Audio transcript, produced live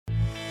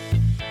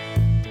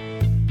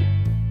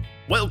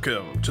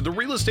Welcome to the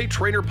Real Estate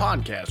Trainer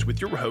Podcast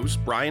with your host,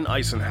 Brian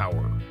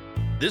Eisenhower.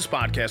 This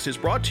podcast is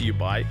brought to you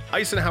by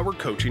Eisenhower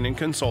Coaching and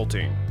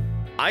Consulting.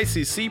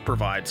 ICC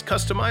provides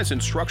customized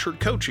and structured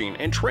coaching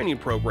and training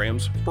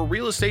programs for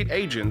real estate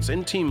agents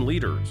and team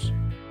leaders,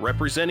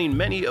 representing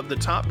many of the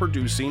top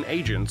producing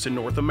agents in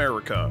North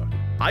America.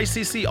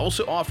 ICC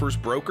also offers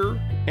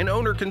broker and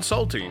owner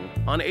consulting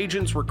on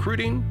agents'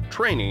 recruiting,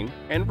 training,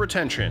 and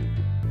retention.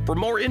 For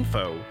more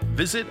info,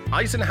 visit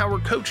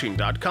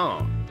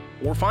eisenhowercoaching.com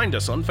or find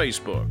us on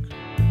Facebook.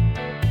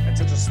 And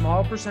such a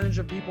small percentage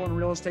of people in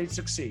real estate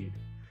succeed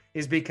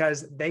is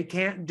because they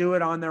can't do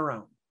it on their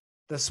own.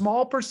 The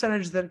small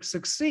percentage that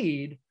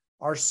succeed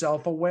are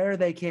self-aware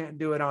they can't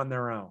do it on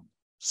their own.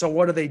 So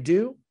what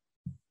do?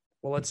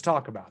 Well, let's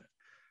talk about it.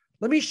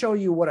 Let me show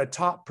you what a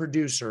top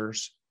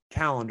producer's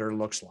calendar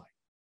looks like.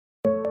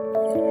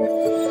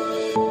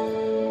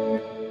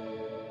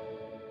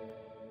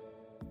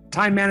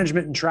 Time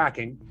management and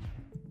tracking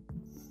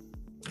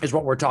is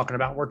what we're talking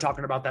about. We're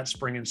talking about that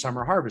spring and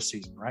summer harvest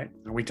season, right?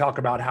 And we talk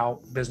about how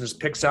business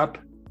picks up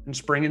in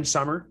spring and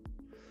summer,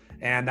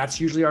 and that's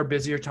usually our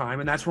busier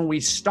time. And that's when we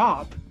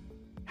stop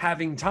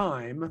having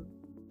time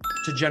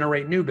to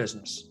generate new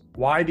business.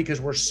 Why? Because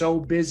we're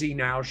so busy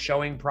now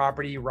showing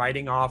property,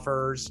 writing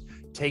offers,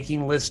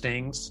 taking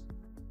listings,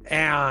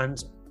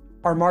 and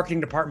our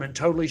marketing department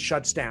totally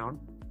shuts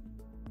down.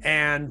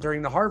 And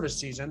during the harvest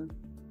season,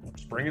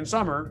 spring and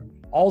summer,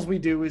 all we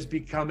do is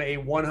become a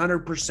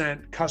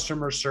 100%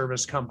 customer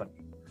service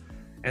company.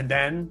 And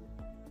then,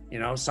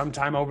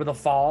 sometime over the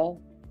fall,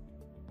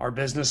 our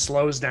business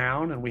slows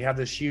down and we have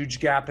this huge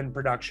gap in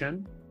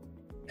production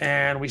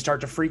and we start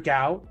to freak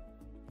out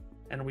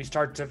and we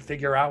start to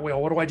figure out,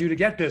 well, what do I do to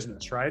get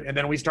business, right? And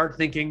then we start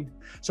thinking,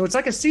 so it's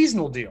like a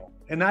seasonal deal.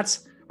 And I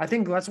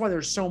think that's why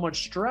there's so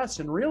much stress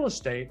in real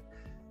estate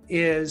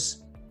is,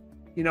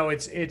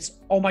 it's,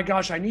 oh my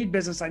gosh, I need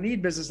business.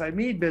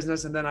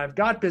 And then I've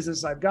got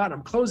business,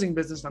 I'm closing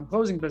business,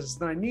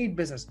 then I need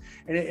business.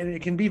 And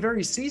it can be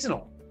very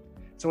seasonal.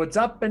 So it's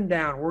up and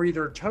down. We're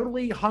either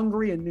totally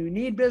hungry and we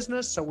need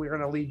business, so we're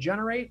going to lead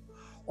generate,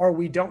 or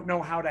we don't know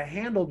how to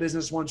handle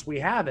business once we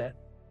have it,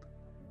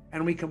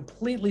 and we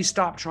completely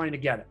stop trying to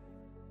get it.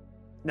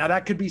 Now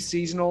that could be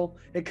seasonal.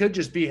 It could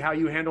just be how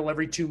you handle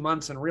every 2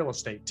 months in real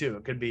estate too.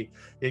 It could be,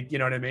 you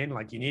know what I mean?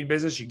 Like you need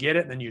business, you get it,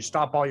 and then you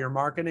stop all your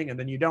marketing and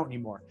then you don't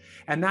anymore.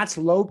 And that's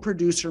low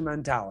producer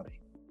mentality.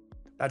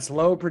 And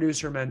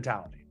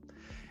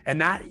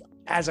that,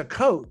 as a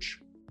coach,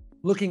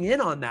 looking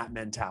in on that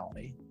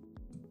mentality,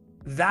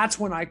 that's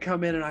when I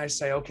come in and I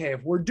say, okay,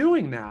 if we're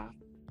doing that,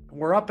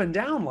 we're up and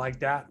down like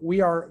that,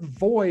 we are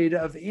void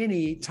of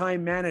any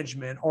time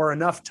management or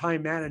enough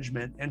time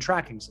management and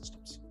tracking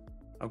systems.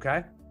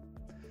 Okay.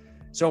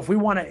 So if we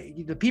want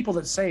to, the people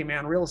that say,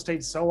 man, real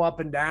estate's so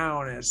up and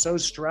down and it's so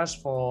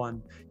stressful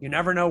and you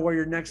never know where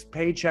your next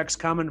paycheck's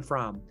coming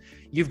from,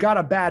 you've got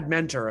a bad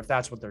mentor if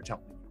that's what they're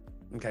telling you.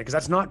 Okay. Because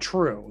that's not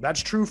true. That's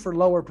true for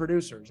lower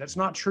producers. That's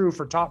not true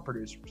for top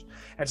producers.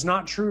 It's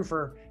not true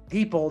for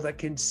people that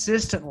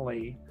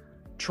consistently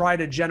try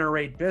to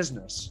generate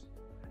business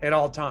at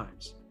all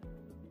times.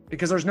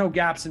 Because there's no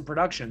gaps in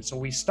production. So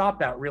we stop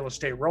that real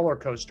estate roller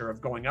coaster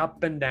of going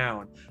up and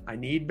down. I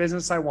need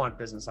business, I want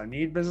business. I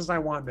need business, I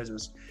want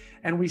business.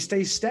 And we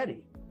stay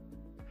steady.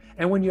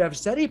 And when you have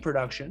steady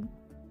production,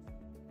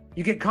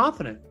 you get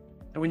confident.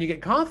 And when you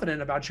get confident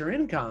about your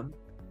income,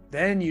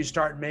 then you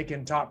start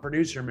making top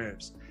producer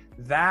moves.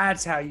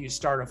 That's how you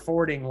start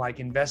affording, like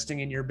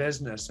investing in your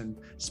business and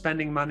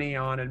spending money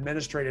on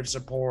administrative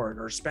support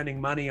or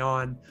spending money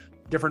on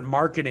different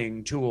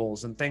marketing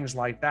tools and things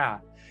like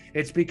that.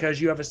 It's because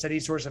you have a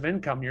steady source of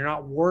income. You're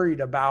not worried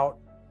about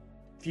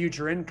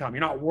future income.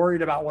 You're not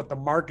worried about what the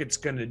market's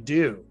going to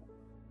do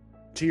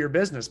to your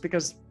business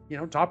because,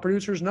 top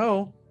producers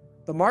know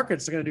the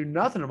market's going to do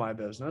nothing to my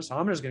business.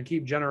 I'm just going to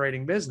keep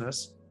generating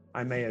business.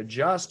 I may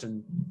adjust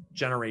and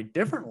generate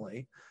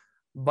differently,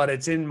 but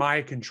it's in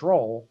my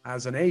control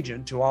as an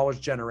agent to always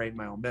generate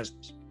my own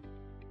business.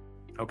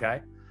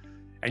 Okay.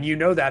 And you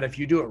know that if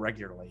you do it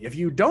regularly. If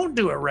you don't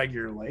do it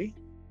regularly,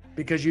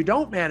 because you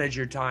don't manage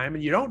your time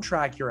and you don't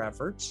track your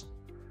efforts,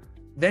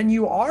 then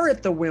you are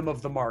at the whim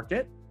of the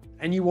market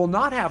and you will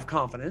not have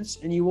confidence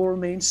and you will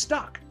remain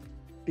stuck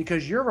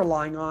because you're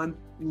relying on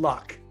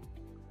luck.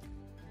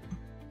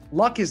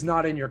 Luck is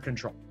not in your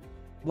control.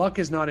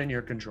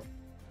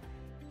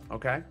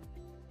 Okay?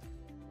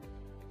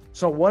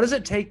 So what does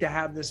it take to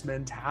have this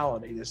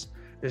mentality,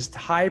 this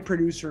high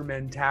producer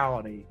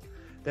mentality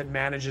that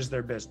manages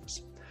their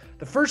business?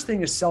 The first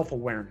thing is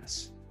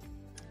self-awareness.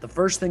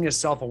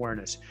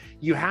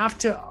 You have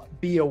to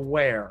be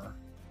aware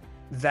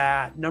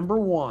that, number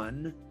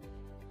one,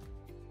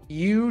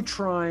 you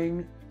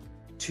trying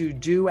to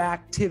do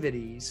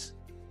activities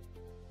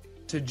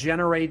to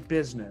generate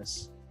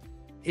business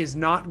is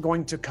not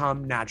going to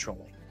come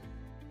naturally.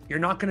 You're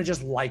not going to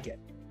just like it.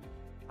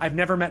 I've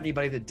never met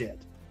anybody that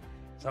did.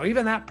 So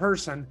even that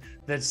person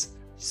that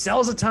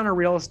sells a ton of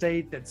real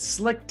estate, that's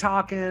slick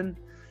talking,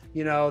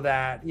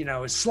 that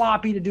is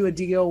sloppy to do a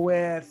deal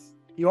with,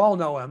 you all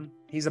know him.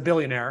 He's a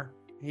billionaire.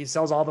 He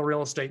sells all the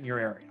real estate in your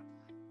area.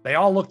 They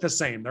all look the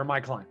same. They're my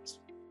clients.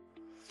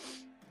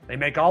 They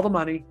make all the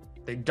money.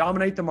 They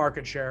dominate the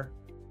market share.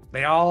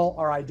 They all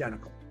are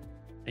identical.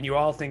 And you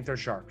all think they're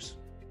sharks,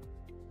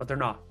 but they're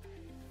not.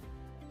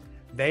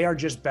 They are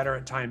just better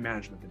at time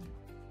management than you.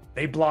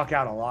 They block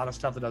out a lot of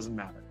stuff that doesn't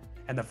matter.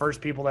 And the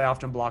first people they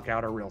often block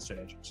out are real estate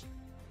agents.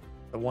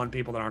 The one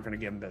people that aren't going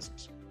to give them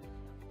business.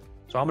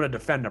 So I'm going to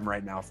defend them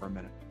right now for a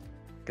minute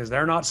because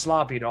they're not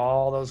sloppy to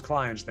all those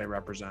clients they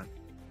represent.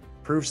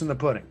 Proof's in the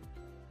pudding.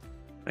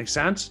 Make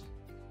sense?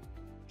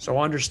 So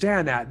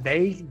understand that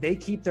they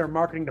keep their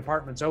marketing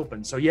departments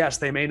open. So yes,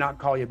 they may not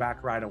call you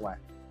back right away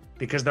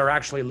because they're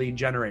actually lead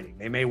generating.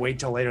 They may wait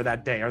till later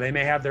that day, or they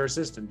may have their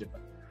assistant do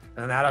it.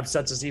 And that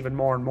upsets us even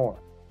more and more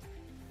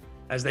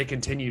as they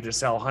continue to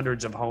sell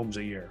hundreds of homes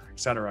a year, et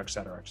cetera, et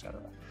cetera, et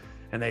cetera.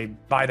 And they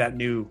buy that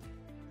new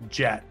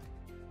jet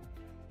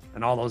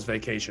and all those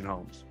vacation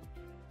homes.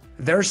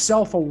 They're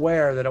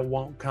self-aware that it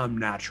won't come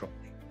naturally.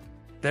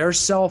 They're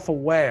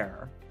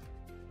self-aware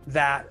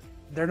that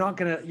they're not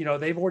going to,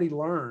 they've already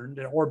learned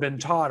or been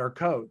taught or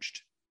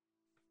coached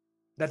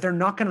that they're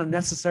not going to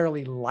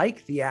necessarily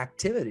like the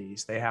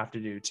activities they have to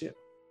do too.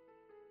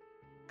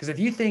 Because if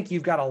you think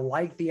you've got to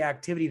like the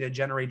activity that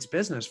generates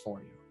business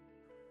for you,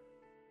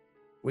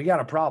 we got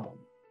a problem.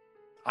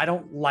 I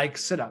don't like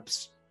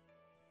sit-ups.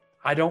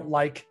 I don't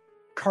like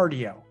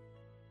cardio.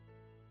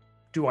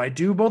 Do I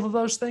do both of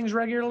those things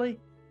regularly?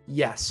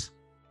 Yes.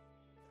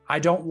 I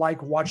don't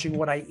like watching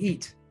what I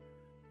eat.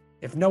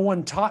 If no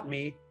one taught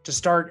me to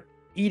start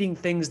eating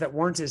things that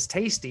weren't as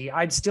tasty,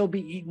 I'd still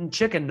be eating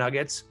chicken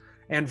nuggets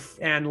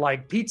and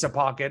like pizza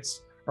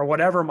pockets or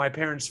whatever my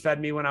parents fed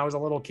me when I was a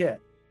little kid.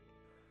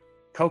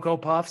 Cocoa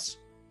Puffs.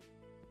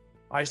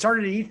 I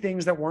started to eat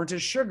things that weren't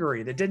as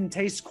sugary, that didn't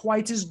taste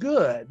quite as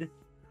good,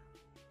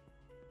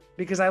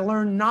 because I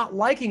learned not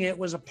liking it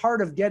was a part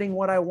of getting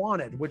what I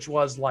wanted, which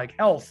was like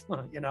health,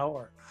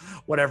 or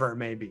whatever it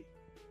may be.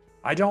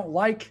 I don't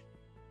like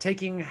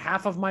taking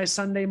half of my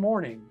Sunday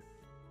morning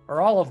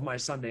or all of my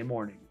Sunday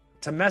morning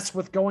to mess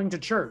with going to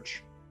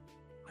church.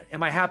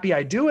 Am I happy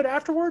I do it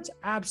afterwards?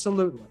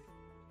 Absolutely.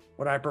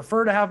 Would I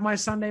prefer to have my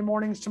Sunday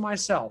mornings to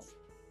myself?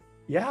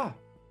 Yeah.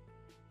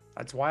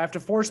 That's why I have to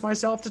force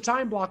myself to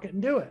time block it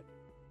and do it.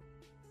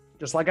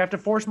 Just like I have to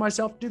force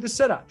myself to do the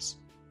sit-ups.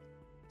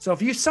 So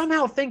if you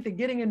somehow think that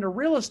getting into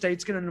real estate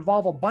is going to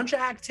involve a bunch of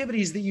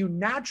activities that you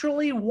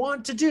naturally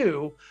want to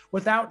do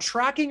without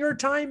tracking or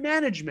time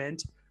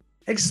management,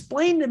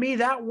 explain to me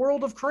that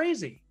world of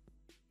crazy.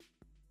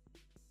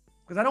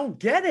 Because I don't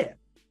get it.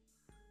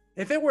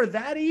 If it were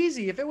that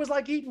easy, if it was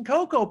like eating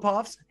Cocoa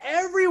Puffs,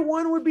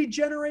 everyone would be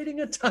generating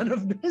a ton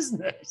of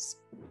business.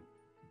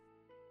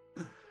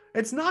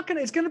 It's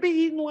going to be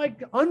eating like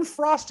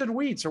unfrosted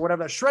wheats or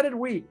whatever, shredded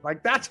wheat.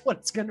 Like that's what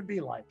it's going to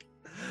be like.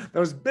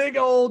 Those big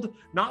old,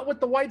 not with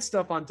the white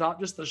stuff on top,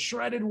 just the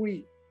shredded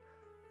wheat.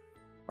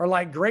 Or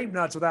like grape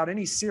nuts without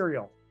any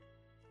cereal.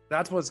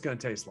 That's what it's going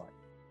to taste like.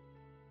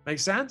 Make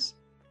sense?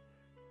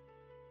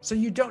 So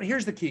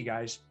here's the key,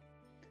 guys.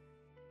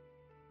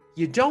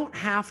 You don't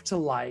have to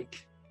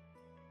like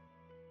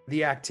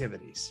the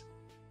activities.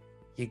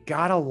 You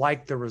got to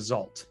like the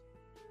result.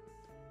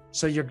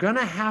 So you're going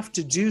to have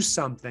to do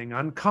something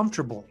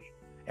uncomfortably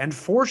and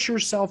force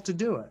yourself to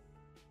do it.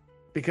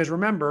 Because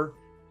remember,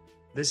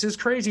 this is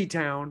crazy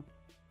town.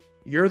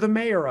 You're the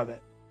mayor of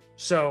it.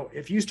 So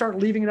if you start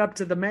leaving it up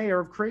to the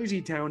mayor of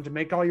crazy town to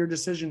make all your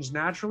decisions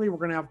naturally, we're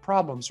going to have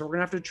problems. So we're going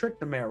to have to trick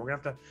the mayor. We're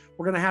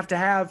going to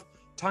have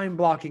time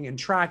blocking and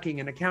tracking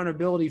and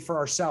accountability for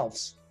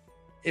ourselves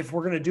if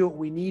we're going to do what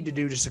we need to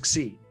do to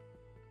succeed.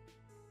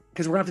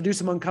 Because we're going to have to do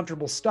some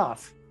uncomfortable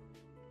stuff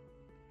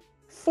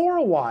for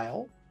a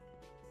while.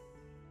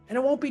 And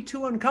it won't be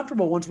too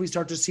uncomfortable once we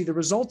start to see the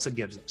results it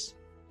gives us.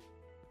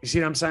 You see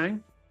what I'm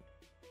saying?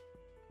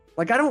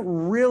 Like, I don't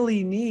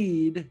really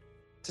need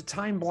to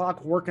time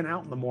block working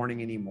out in the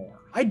morning anymore.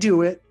 I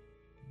do it.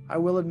 I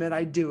will admit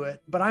I do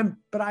it, but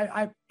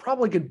I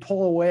probably could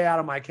pull away out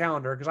of my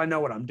calendar because I know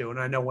what I'm doing.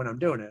 I know when I'm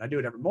doing it. I do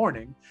it every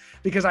morning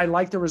because I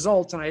like the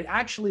results. And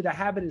the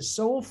habit is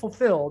so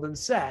fulfilled and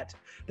set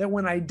that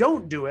when I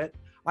don't do it,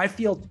 I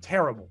feel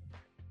terrible.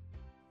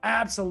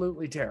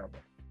 Absolutely terrible.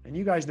 And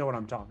you guys know what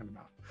I'm talking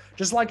about.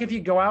 Just like if you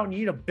go out and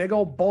eat a big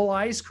old bowl of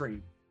ice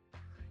cream,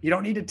 you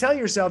don't need to tell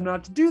yourself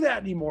not to do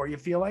that anymore. You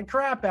feel like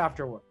crap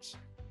afterwards.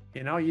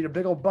 You eat a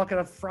big old bucket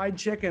of fried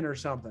chicken or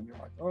something. You're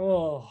like,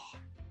 oh,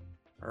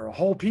 or a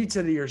whole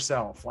pizza to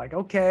yourself. Like,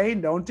 okay,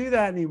 don't do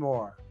that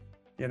anymore.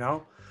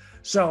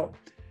 So,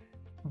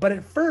 but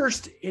at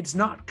first it's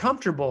not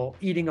comfortable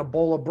eating a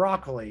bowl of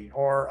broccoli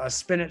or a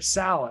spinach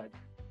salad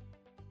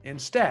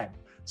instead.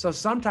 So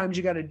sometimes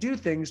you got to do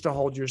things to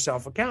hold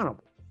yourself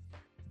accountable.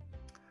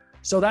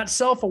 So that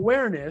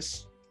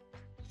self-awareness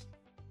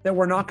that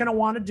we're not going to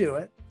want to do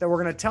it, that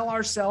we're going to tell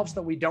ourselves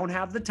that we don't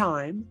have the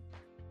time,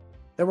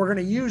 that we're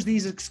going to use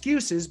these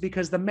excuses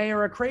because the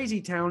mayor of crazy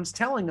town's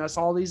telling us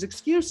all these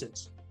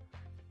excuses.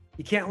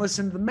 You can't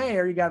listen to the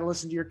mayor. You got to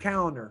listen to your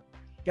calendar.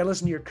 You got to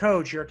listen to your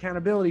coach, your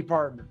accountability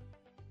partner.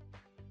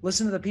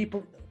 Listen to the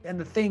people and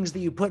the things that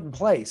you put in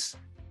place.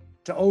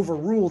 to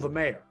overrule the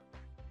mayor,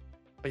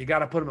 but you got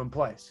to put them in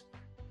place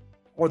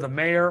or the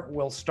mayor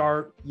will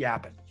start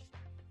yapping.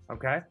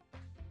 Okay?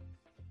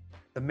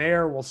 The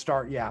mayor will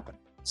start yapping.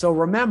 So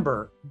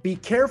remember, be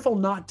careful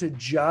not to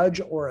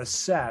judge or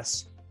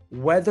assess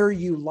whether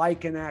you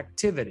like an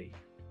activity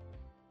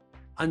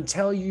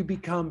until you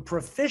become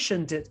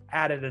proficient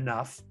at it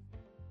enough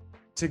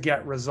to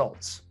get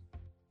results.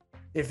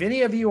 If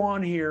any of you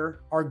on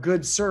here are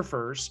good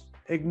surfers,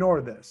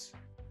 ignore this.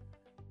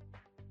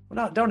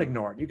 Well, no, don't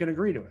ignore it. You can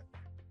agree to it.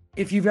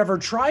 If you've ever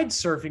tried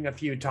surfing a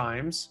few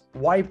times,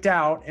 wiped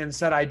out, and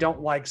said, I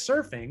don't like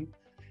surfing,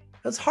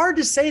 it's hard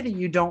to say that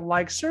you don't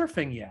like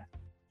surfing yet.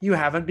 You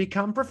haven't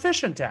become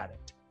proficient at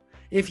it.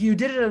 If you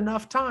did it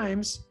enough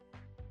times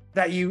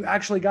that you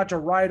actually got to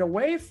ride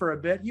away for a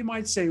bit, you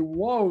might say,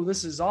 whoa,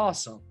 this is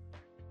awesome.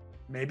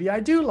 Maybe I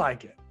do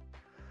like it.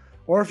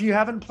 Or if you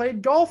haven't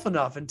played golf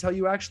enough until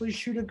you actually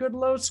shoot a good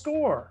low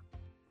score,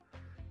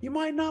 you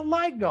might not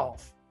like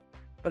golf.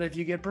 But if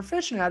you get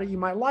proficient at it, you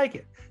might like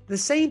it. The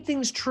same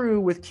thing's true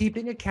with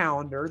keeping a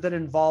calendar that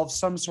involves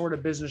some sort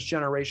of business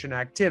generation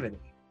activity.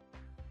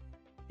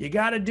 You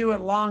got to do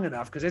it long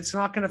enough because it's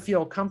not going to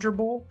feel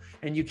comfortable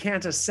and you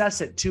can't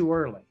assess it too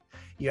early.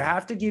 You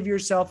have to give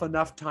yourself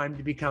enough time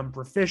to become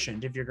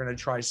proficient if you're going to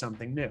try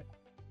something new.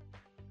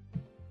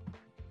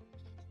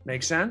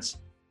 Make sense?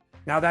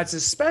 Now, that's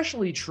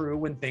especially true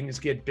when things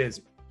get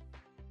busy.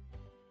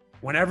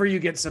 Whenever you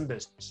get some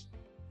business,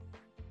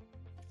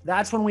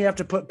 that's when we have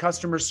to put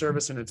customer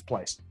service in its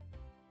place.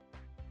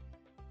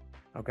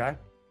 Okay?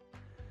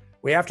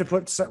 We have to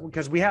put,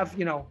 because we have,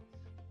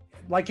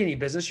 like any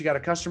business, you got a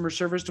customer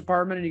service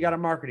department and you got a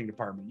marketing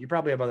department. You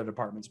probably have other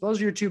departments. But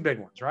those are your two big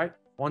ones, right?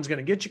 One's going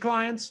to get you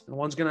clients and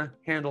one's going to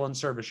handle and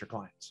service your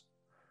clients.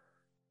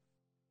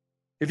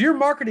 If your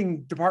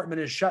marketing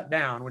department is shut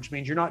down, which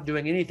means you're not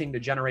doing anything to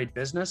generate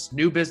business,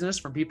 new business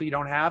from people you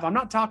don't have, I'm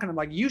not talking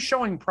like you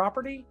showing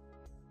property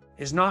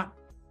is not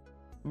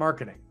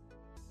marketing.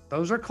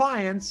 Those are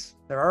clients.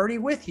 They're already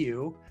with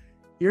you.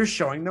 You're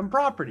showing them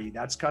property.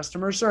 That's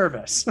customer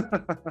service.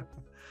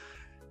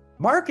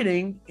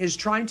 Marketing is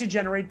trying to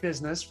generate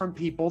business from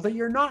people that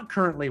you're not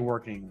currently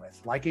working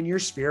with, like in your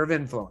sphere of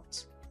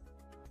influence.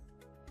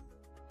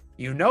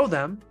 You know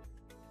them.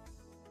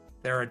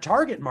 They're a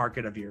target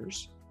market of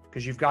yours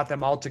because you've got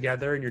them all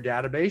together in your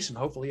database and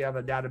hopefully you have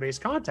a database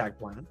contact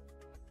plan.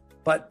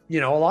 But, a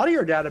lot of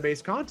your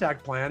database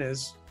contact plan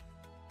is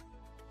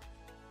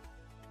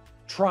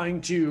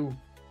trying to,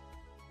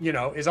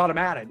 is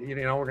automated.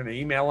 We're going to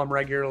email them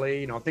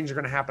regularly. Things are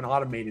going to happen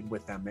automated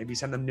with them. Maybe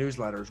send them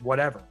newsletters,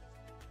 whatever.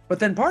 But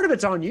then part of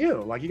it's on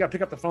you. Like you got to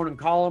pick up the phone and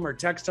call them or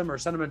text them or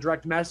send them a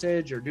direct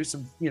message or do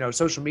some,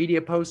 social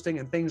media posting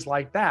and things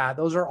like that.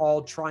 Those are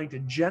all trying to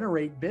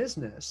generate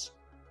business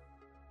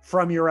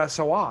from your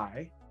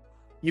SOI.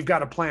 You've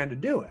got a plan to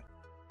do it.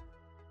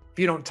 If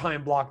you don't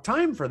time block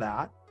time for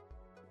that,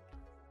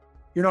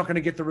 you're not going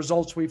to get the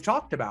results we've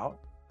talked about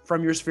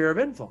from your sphere of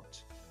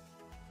influence,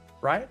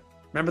 right?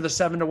 Remember the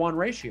 7-to-1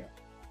 ratio.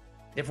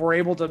 If we're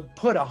able to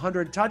put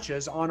 100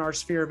 touches on our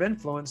sphere of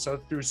influence, so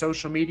through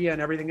social media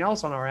and everything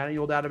else on our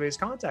annual database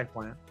contact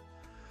plan,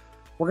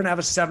 we're going to have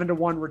a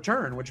 7-to-1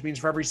 return, which means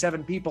for every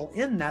 7 people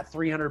in that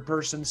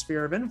 300-person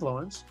sphere of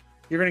influence,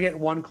 you're going to get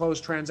 1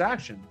 closed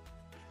transaction.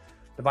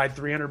 Divide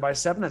 300 by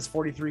 7, that's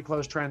 43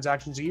 closed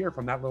transactions a year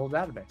from that little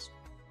database.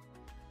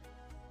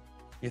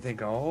 You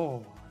think,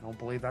 oh, I don't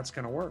believe that's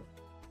going to work.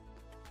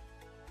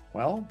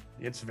 Well,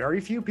 it's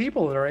very few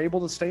people that are able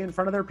to stay in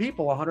front of their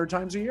people 100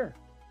 times a year.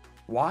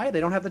 Why? They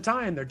don't have the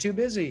time. They're too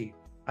busy.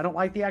 I don't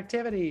like the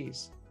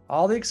activities.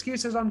 All the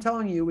excuses I'm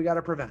telling you, we got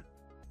to prevent.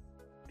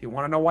 If you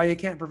want to know why you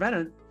can't prevent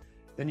it,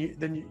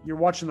 then you're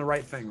watching the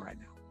right thing right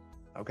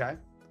now. Okay?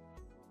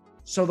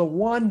 So the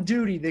one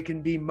duty that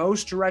can be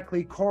most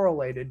directly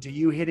correlated to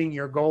you hitting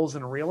your goals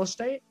in real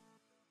estate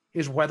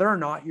is whether or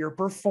not you're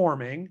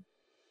performing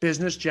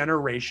business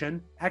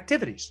generation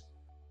activities.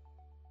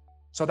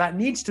 So that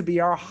needs to be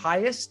our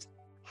highest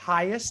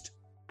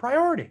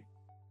priority.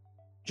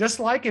 Just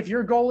like if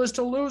your goal is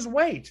to lose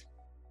weight,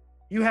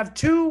 you have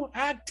 2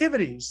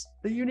 activities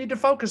that you need to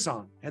focus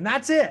on, and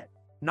that's it,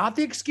 not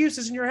the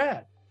excuses in your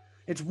head.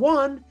 It's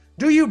 1,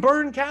 do you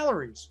burn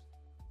calories?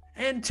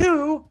 And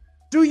 2,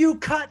 do you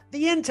cut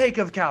the intake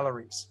of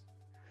calories?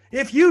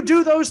 If you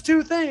do those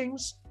 2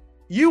 things,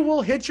 you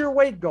will hit your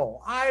weight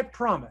goal. I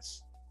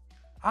promise.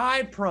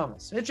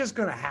 It's just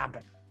going to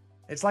happen.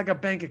 It's like a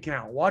bank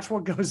account. Watch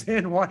what goes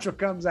in, watch what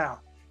comes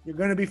out. You're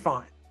going to be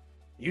fine.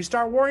 You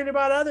start worrying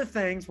about other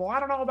things. Well, I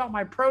don't know about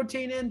my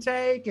protein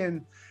intake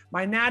and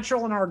my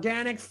natural and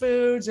organic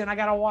foods, and I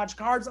got to watch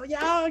carbs.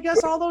 Yeah, I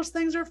guess all those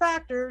things are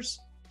factors.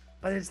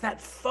 But it's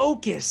that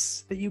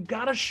focus that you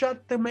got to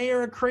shut the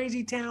mayor of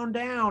crazy town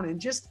down and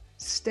just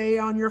stay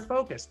on your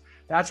focus.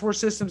 That's where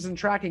systems and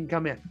tracking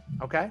come in,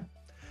 okay?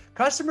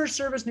 Customer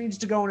service needs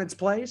to go in its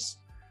place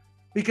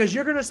because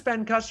you're going to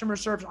spend customer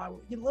service.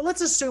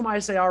 Let's assume I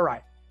say, all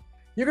right,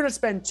 you're going to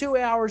spend 2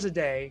 hours a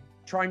day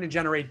trying to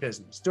generate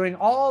business, doing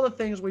all the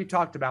things we've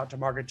talked about to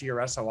market to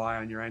your SOI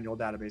on your annual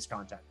database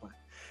contact plan.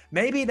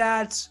 Maybe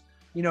that's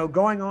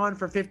going on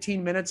for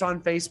 15 minutes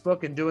on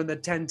Facebook and doing the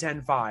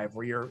 10-10-5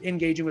 where you're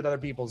engaging with other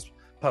people's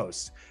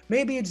posts.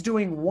 Maybe it's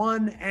doing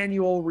one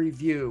annual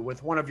review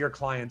with one of your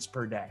clients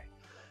per day.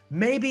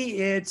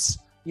 Maybe it's,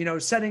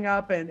 setting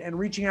up and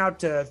reaching out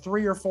to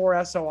 3 or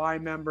 4 SOI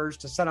members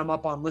to set them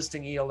up on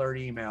listing e-alert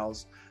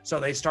emails so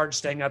they start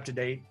staying up to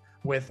date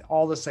with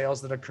all the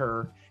sales that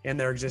occur in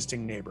their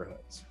existing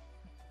neighborhoods.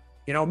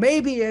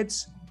 Maybe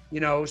it's,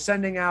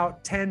 sending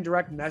out 10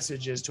 direct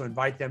messages to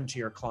invite them to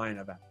your client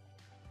event.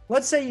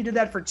 Let's say you did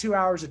that for 2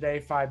 hours a day,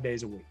 5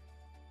 days a week.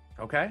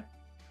 Okay.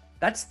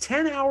 That's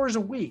 10 hours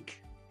a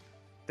week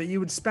that you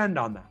would spend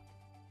on that.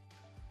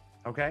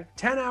 Okay.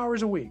 10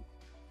 hours a week.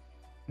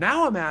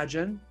 Now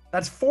imagine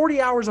that's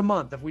 40 hours a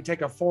month if we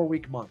take a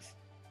 4-week month.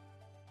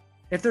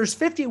 If there's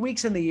 50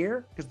 weeks in the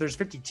year, because there's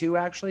 52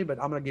 actually, but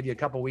I'm going to give you a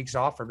couple weeks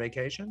off for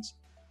vacations.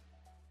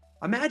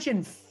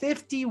 Imagine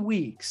 50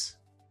 weeks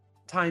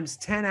times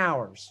 10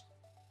 hours.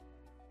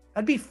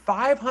 That'd be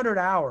 500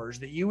 hours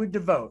that you would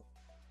devote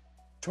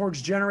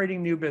towards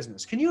generating new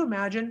business. Can you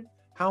imagine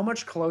how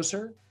much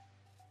closer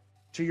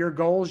to your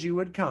goals you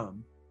would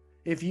come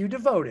if you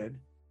devoted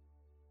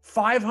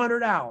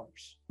 500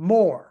 hours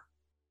more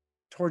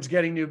towards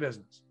getting new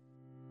business?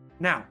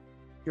 Now,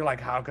 you're like,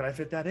 how could I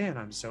fit that in?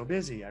 I'm so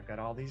busy. I've got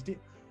all these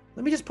deals.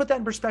 Let me just put that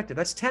in perspective.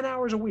 That's 10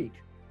 hours a week.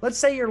 Let's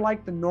say you're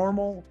like the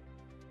normal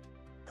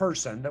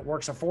person that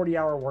works a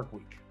 40-hour work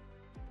week.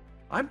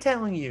 I'm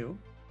telling you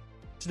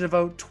to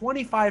devote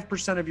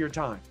 25% of your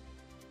time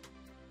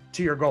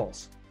to your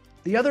goals.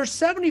 The other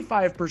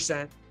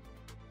 75%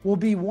 will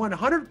be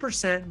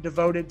 100%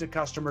 devoted to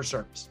customer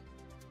service.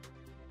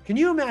 Can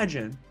you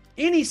imagine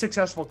any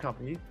successful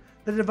company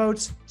that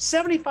devotes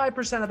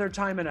 75% of their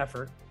time and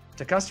effort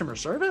to customer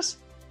service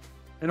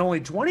and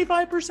only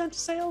 25% to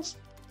sales?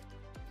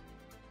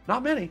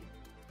 Not many.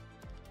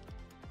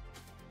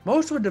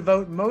 Most would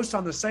devote most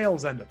on the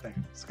sales end of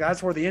things.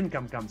 That's where the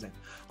income comes in.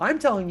 I'm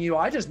telling you,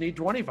 I just need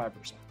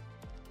 25%.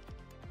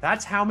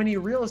 That's how many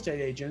real estate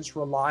agents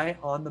rely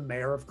on the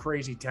mayor of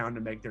Crazy Town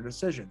to make their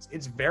decisions.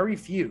 It's very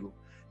few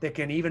that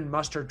can even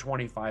muster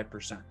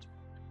 25%.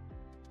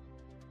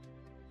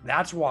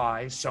 That's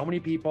why so many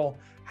people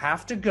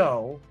have to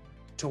go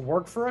to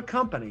work for a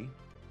company,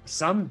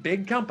 some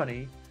big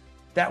company,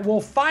 that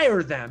will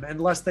fire them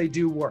unless they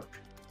do work.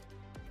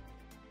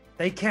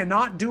 They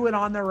cannot do it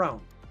on their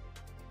own.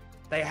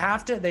 They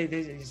have to,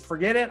 they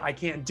forget it. I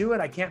can't do it.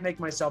 I can't make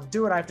myself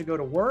do it. I have to go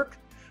to work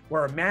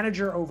where a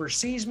manager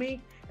oversees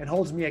me and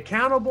holds me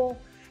accountable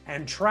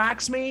and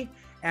tracks me.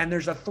 And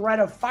there's a threat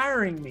of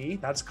firing me.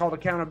 That's called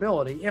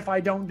accountability if I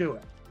don't do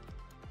it.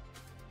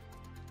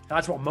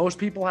 That's what most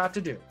people have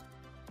to do.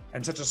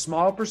 And such a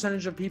small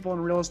percentage of people in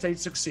real estate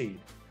succeed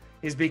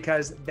is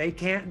because they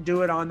can't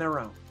do it on their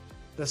own.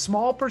 The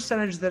small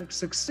percentage that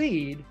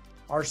succeed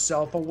are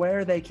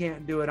self-aware they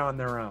can't do it on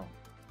their own.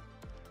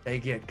 They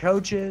get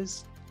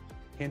coaches,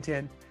 hint,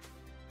 hint.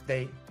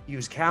 They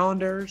use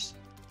calendars.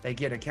 They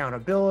get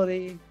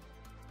accountability.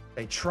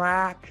 They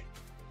track.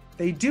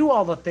 They do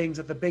all the things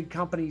that the big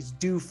companies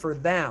do for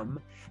them.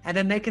 And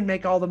then they can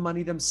make all the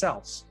money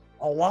themselves.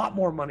 A lot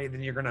more money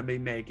than you're going to be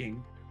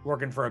making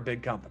working for a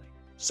big company.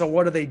 So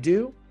what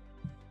do?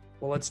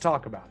 Well, let's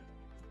talk about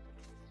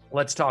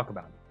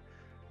it.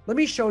 Let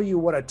me show you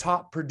what a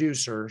top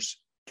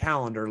producer's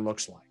calendar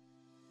looks like.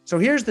 So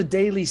here's the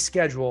daily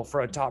schedule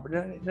for a top.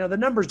 Now, the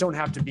numbers don't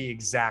have to be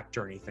exact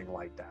or anything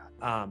like that.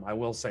 I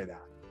will say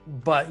that.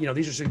 But,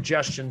 these are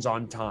suggestions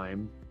on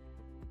time.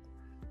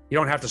 You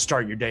don't have to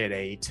start your day at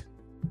 8.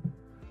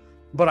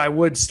 But I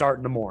would start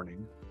in the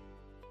morning.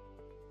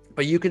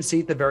 But you can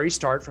see at the very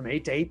start from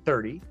 8 to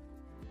 8:30,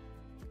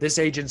 this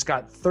agent's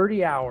got 30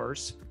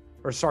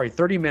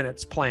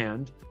 minutes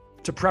planned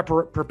to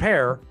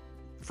prepare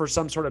for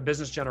some sort of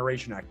business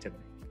generation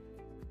activity.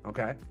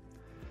 Okay.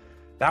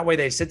 That way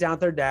they sit down at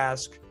their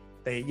desk,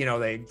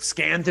 they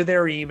scan through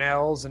their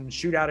emails and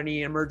shoot out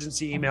any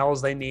emergency emails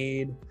they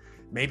need,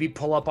 maybe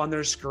pull up on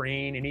their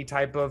screen any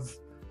type of,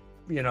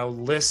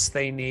 lists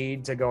they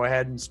need to go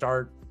ahead and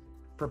start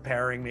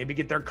preparing, maybe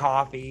get their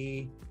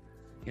coffee,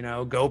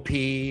 go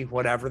pee,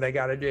 whatever they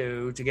got to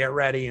do to get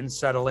ready and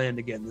settle in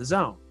to get in the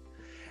zone.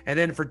 And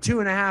then for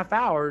 2.5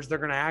 hours, they're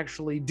going to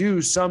actually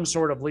do some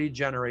sort of lead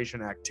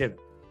generation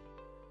activity.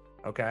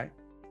 Okay.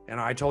 And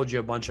I told you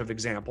a bunch of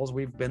examples.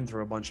 We've been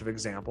through a bunch of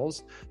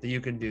examples that you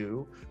can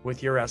do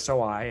with your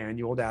SOI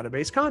annual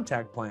database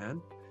contact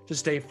plan to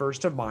stay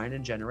first of mind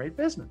and generate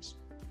business.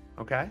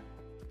 Okay.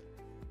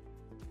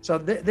 So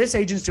this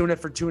agent's doing it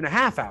for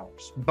 2.5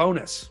 hours.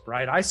 Bonus,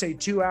 right? I say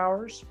 2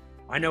 hours.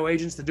 I know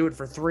agents that do it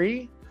for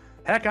 3.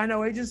 Heck, I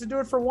know agents that do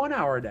it for 1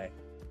 hour a day.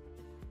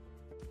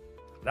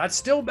 That's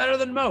still better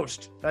than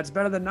most. That's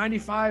better than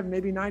 95,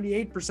 maybe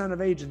 98%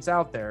 of agents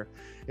out there,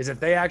 is if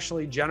they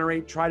actually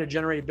try to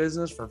generate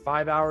business for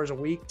 5 hours a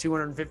week,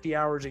 250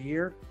 hours a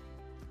year.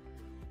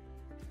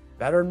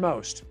 Better than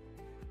most.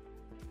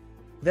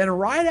 Then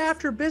right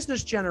after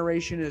business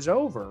generation is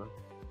over,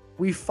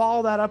 we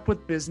follow that up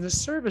with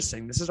business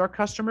servicing. This is our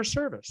customer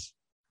service,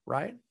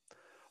 right?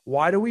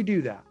 Why do we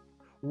do that?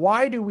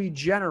 Why do we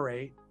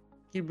generate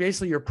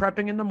you're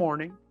prepping in the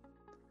morning.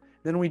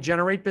 Then we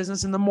generate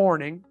business in the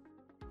morning.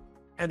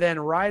 And then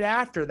right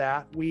after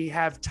that, we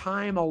have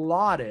time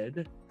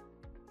allotted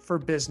for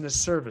business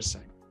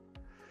servicing.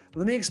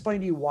 Let me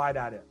explain to you why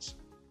that is.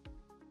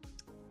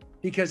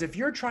 Because if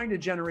you're trying to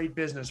generate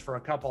business for a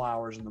couple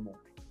hours in the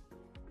morning,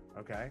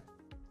 okay,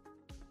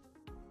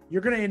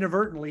 you're going to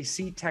inadvertently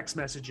see text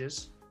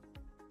messages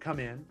come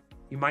in.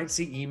 You might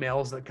see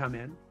emails that come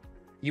in.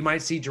 You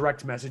might see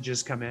direct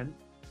messages come in.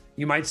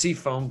 You might see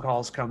phone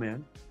calls come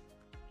in.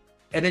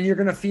 And then you're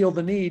going to feel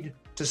the need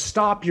to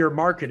stop your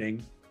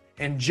marketing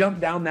and jump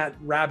down that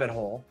rabbit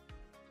hole.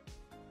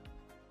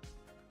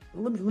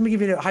 Let me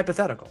give you a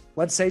hypothetical.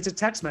 Let's say it's a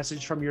text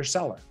message from your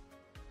seller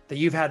that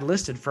you've had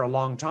listed for a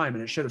long time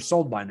and it should have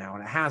sold by now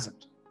and it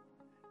hasn't.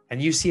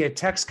 And you see a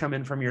text come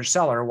in from your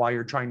seller while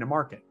you're trying to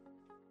market.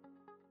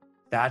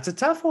 That's a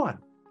tough one.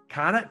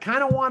 Kind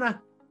of want to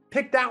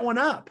pick that one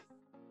up.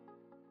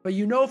 But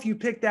if you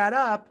pick that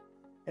up,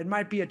 it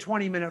might be a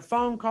 20-minute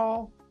phone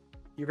call.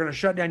 You're going to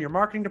shut down your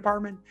marketing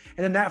department.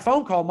 And then that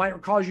phone call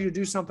might cause you to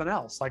do something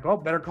else. Like, oh,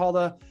 better call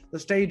the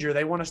stager.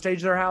 They want to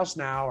stage their house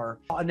now.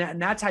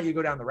 And that's how you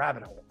go down the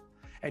rabbit hole.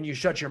 And you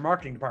shut your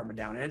marketing department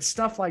down. And it's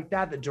stuff like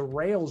that that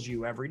derails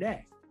you every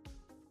day.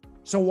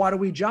 So why do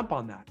we jump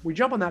on that? We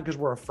jump on that because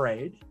we're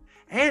afraid.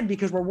 And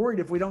because we're worried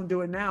if we don't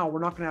do it now, we're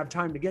not going to have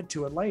time to get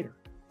to it later.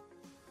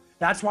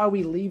 That's why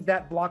we leave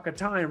that block of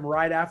time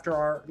right after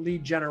our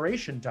lead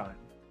generation time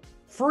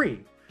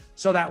free,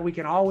 so that we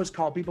can always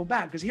call people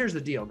back. Because here's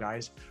the deal,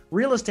 guys.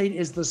 Real estate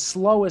is the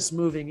slowest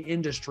moving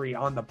industry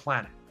on the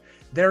planet.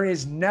 There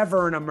is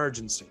never an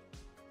emergency,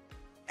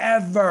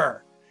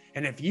 ever.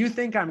 And if you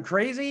think I'm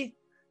crazy,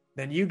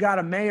 then you got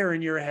a mayor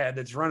in your head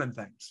that's running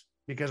things,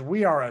 because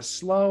we are a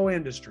slow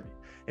industry.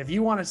 If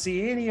you want to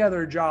see any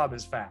other job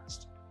as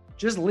fast,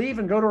 just leave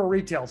and go to a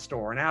retail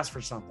store and ask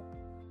for something.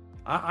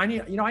 I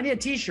need a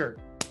t-shirt.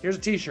 Here's a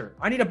t-shirt.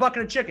 I need a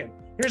bucket of chicken.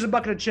 Here's a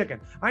bucket of chicken.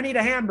 I need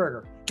a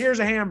hamburger. Here's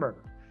a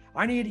hamburger.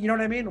 I need, you know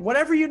what I mean?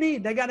 Whatever you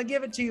need, they got to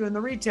give it to you in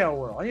the retail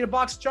world. I need a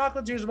box of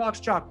chocolates. Here's a box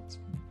of chocolates.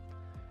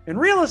 In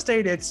real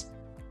estate, it's,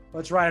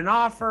 let's write an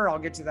offer. I'll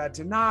get to that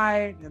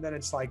tonight. And then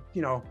it's like,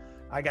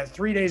 I got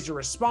 3 days to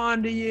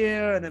respond to you.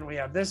 And then we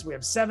have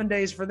 7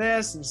 days for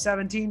this and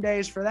 17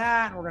 days for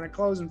that. And we're going to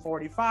close in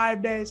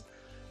 45 days.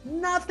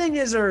 Nothing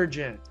is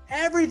urgent.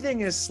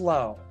 Everything is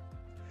slow.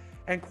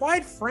 And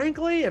quite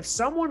frankly, if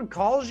someone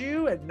calls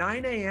you at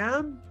 9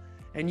 a.m.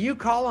 and you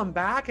call them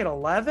back at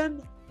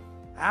 11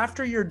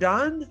 after you're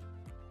done,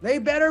 they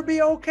better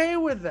be okay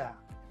with that.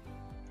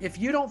 If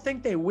you don't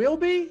think they will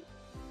be,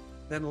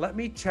 then let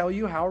me tell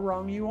you how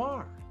wrong you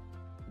are.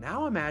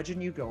 Now imagine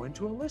you go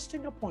into a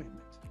listing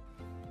appointment,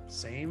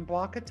 same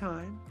block of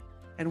time,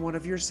 and one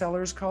of your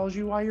sellers calls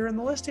you while you're in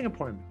the listing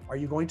appointment. Are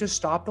you going to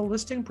stop the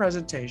listing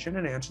presentation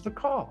and answer the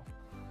call?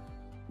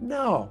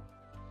 No.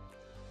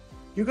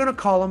 You're going to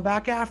call them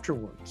back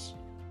afterwards.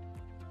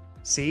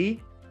 See,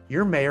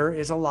 your mayor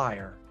is a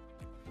liar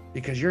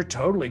because you're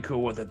totally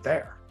cool with it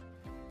there.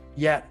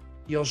 Yet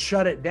you'll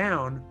shut it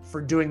down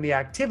for doing the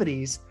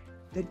activities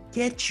that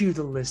get you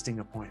the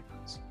listing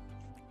appointments.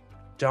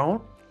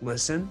 Don't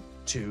listen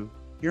to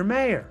your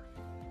mayor.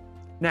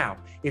 Now,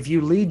 if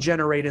you lead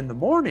generate in the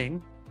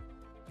morning,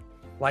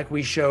 like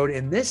we showed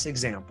in this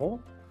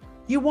example,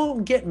 you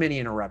won't get many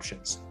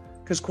interruptions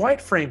because quite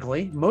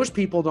frankly, most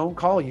people don't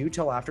call you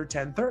till after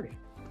 10:30.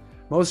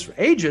 Most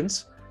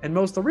agents and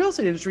most of the real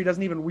estate industry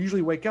doesn't even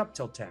usually wake up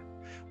till 10,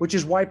 which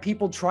is why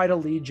people try to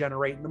lead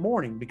generate in the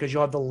morning, because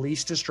you'll have the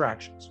least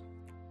distractions.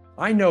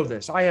 I know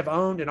this. I have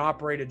owned and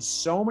operated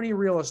so many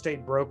real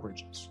estate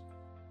brokerages.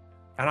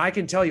 And I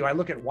can tell you, I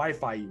look at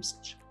Wi-Fi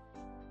usage.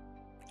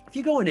 If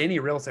you go into any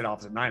real estate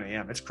office at 9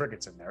 a.m., it's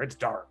crickets in there. It's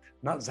dark.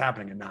 Nothing's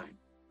happening at 9.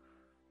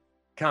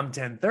 Come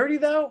 10:30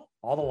 though,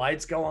 all the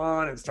lights go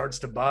on. It starts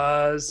to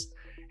buzz.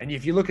 And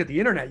if you look at the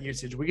internet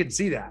usage, we can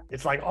see that.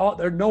 It's like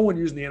there's no one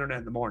using the internet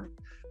in the morning.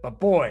 But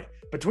boy,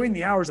 between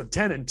the hours of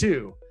 10 and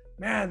 2,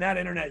 man, that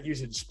internet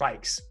usage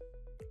spikes.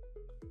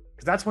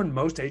 Because that's when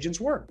most agents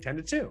work, 10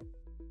 to 2.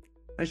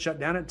 They shut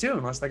down at 2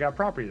 unless they got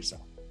property to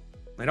sell.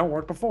 They don't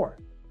work before.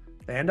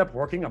 They end up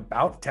working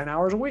about 10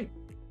 hours a week.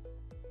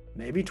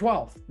 Maybe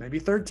 12, maybe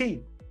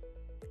 13.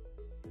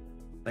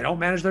 They don't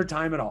manage their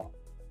time at all.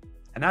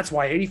 And that's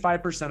why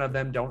 85% of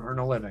them don't earn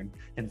a living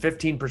and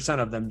 15%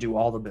 of them do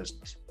all the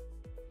business.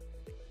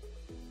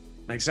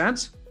 Make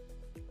sense?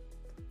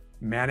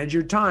 Manage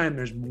your time.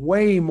 There's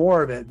way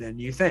more of it than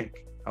you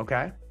think.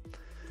 Okay.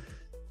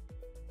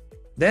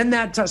 Then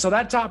that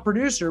top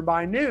producer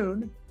by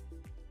noon,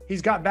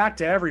 he's got back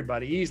to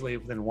everybody easily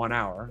within 1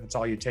 hour. That's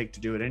all you take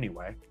to do it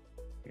anyway.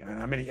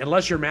 I mean,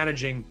 unless you're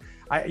managing,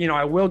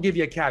 I will give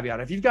you a caveat.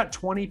 If you've got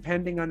 20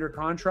 pending under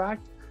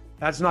contract,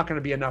 that's not going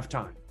to be enough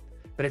time.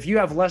 But if you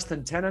have less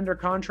than 10 under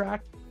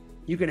contract,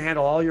 you can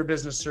handle all your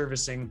business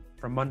servicing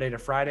from Monday to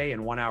Friday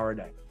in 1 hour a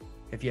day.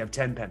 If you have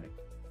 10 pending.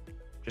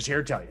 Just here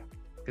to tell you.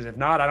 Because if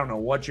not, I don't know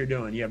what you're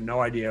doing. You have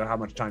no idea how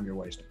much time you're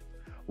wasting.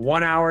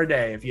 1 hour a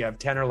day if you have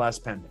 10 or less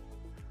pending.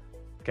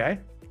 Okay?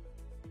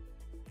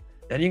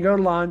 Then you can go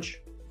to lunch.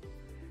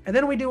 And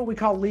then we do what we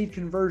call lead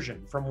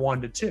conversion from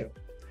 1 to 2.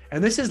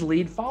 And this is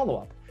lead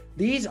follow-up.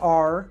 These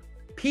are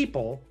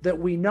people that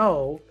we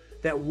know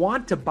that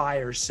want to buy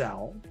or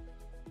sell,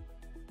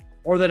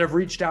 or that have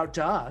reached out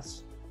to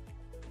us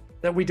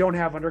that we don't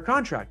have under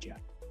contract yet.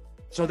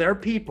 So they're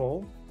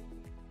people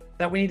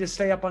that we need to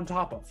stay up on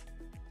top of.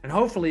 And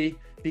hopefully,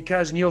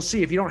 and you'll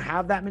see if you don't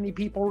have that many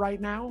people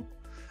right now,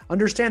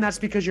 understand that's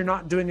because you're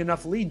not doing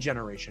enough lead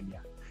generation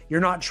yet.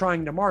 You're not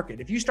trying to market.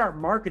 If you start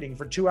marketing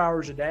for 2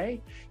 hours a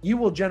day, you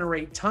will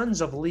generate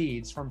tons of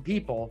leads from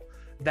people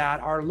that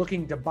are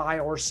looking to buy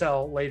or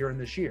sell later in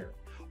this year,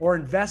 or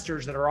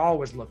investors that are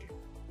always looking,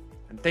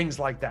 and things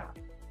like that.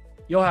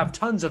 You'll have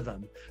tons of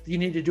them that you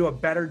need to do a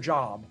better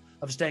job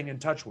of staying in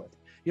touch with.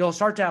 You'll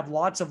start to have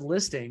lots of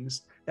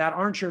listings that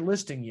aren't your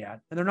listing yet,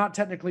 and they're not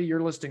technically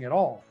your listing at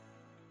all.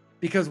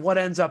 Because what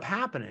ends up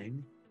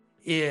happening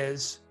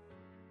is,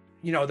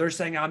 they're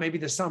saying, maybe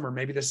this summer,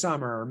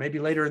 or maybe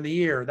later in the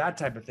year, that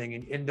type of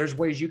thing. And there's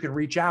ways you can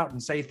reach out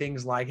and say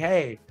things like,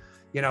 hey,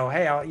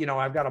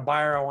 I've got a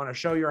buyer, I want to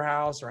show your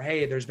house, or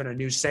hey, there's been a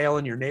new sale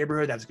in your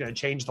neighborhood that's going to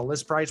change the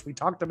list price we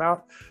talked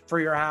about for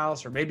your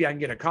house, or maybe I can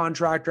get a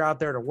contractor out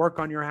there to work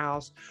on your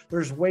house.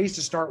 There's ways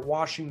to start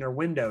washing their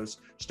windows,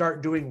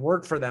 start doing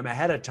work for them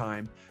ahead of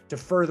time to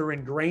further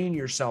ingrain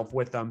yourself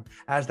with them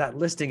as that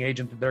listing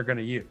agent that they're going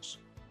to use.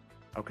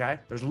 Okay?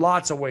 There's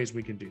lots of ways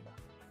we can do that.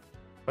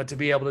 But to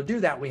be able to do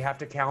that, we have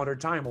to calendar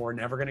time, or we're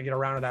never going to get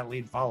around to that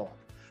lead follow-up,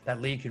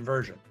 that lead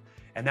conversion.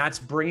 And that's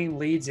bringing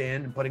leads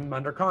in and putting them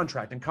under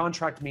contract. And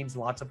contract means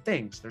lots of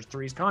things. There's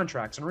 3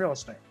 contracts in real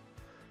estate.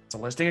 It's a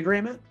listing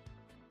agreement,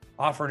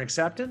 offer and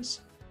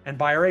acceptance, and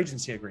buyer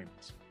agency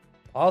agreements.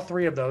 All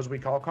 3 of those we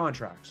call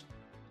contracts.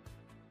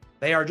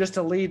 They are just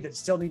a lead that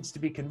still needs to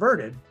be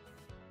converted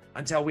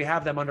until we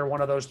have them under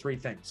one of those 3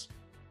 things.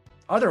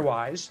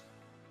 Otherwise,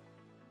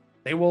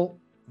 they will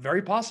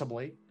very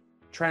possibly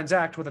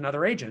transact with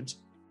another agent,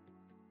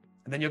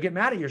 and then you'll get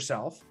mad at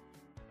yourself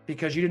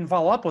because you didn't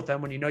follow up with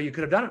them when you know you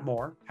could have done it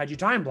more, had you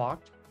time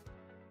blocked.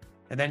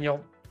 And then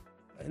you'll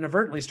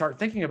inadvertently start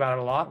thinking about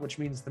it a lot, which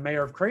means the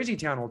mayor of Crazy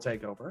Town will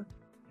take over.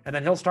 And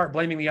then he'll start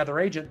blaming the other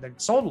agent that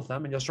sold with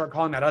them, and you'll start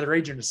calling that other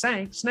agent a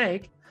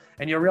snake.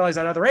 And you'll realize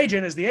that other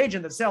agent is the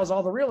agent that sells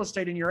all the real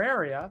estate in your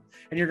area.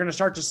 And you're going to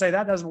start to say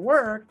that doesn't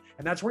work.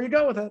 And that's where you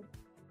go with it.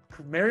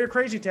 Mayor of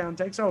Crazy Town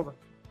takes over.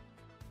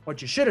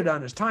 What you should have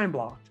done is time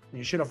blocked, and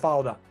you should have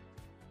followed up.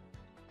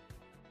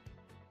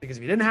 Because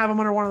if you didn't have them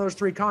under one of those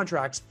 3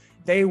 contracts,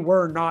 they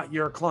were not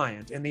your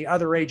client, and the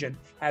other agent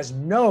has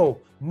no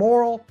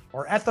moral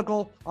or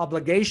ethical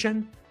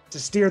obligation to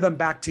steer them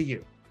back to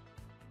you.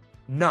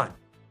 None.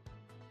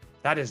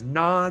 That is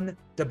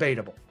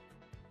non-debatable.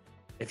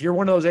 If you're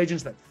one of those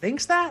agents that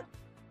thinks that,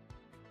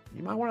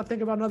 you might want to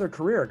think about another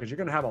career, because you're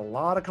going to have a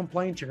lot of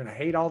complaints. You're going to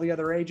hate all the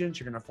other agents.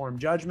 You're going to form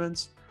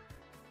judgments,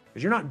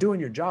 because you're not doing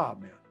your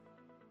job, man.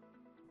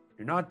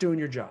 You're not doing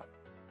your job.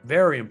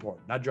 Very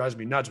important. That drives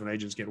me nuts when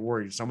agents get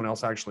worried someone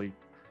else actually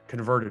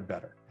converted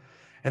better.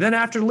 And then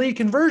after lead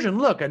conversion,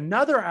 look,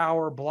 another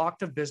hour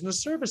blocked of business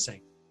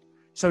servicing.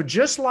 So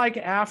just like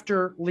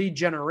after lead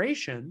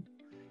generation,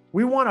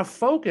 we want to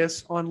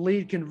focus on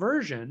lead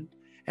conversion,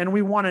 and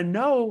we want to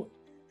know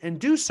and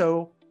do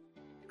so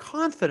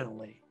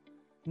confidently,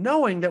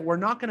 knowing that we're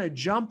not going to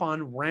jump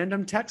on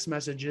random text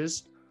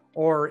messages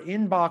or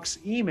inbox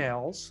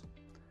emails,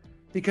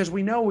 because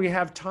we know we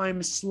have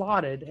time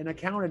slotted and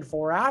accounted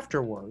for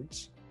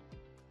afterwards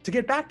to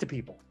get back to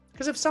people.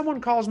 Because if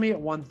someone calls me at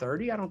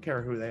 1:30, I don't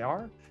care who they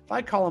are. If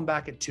I call them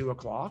back at 2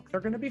 o'clock, they're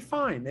going to be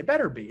fine. They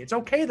better be. It's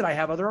okay that I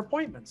have other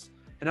appointments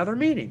and other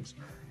meetings.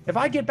 If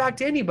I get back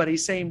to anybody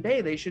same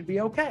day, they should be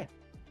okay,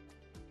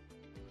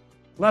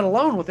 let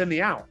alone within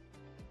the hour.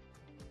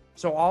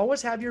 So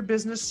always have your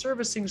business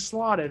servicing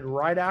slotted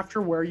right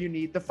after where you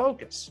need the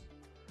focus.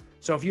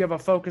 So if you have a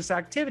focus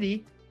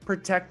activity,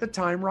 protect the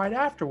time right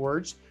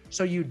afterwards,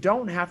 so you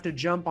don't have to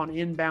jump on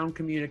inbound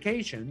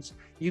communications.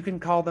 You can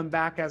call them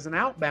back as an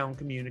outbound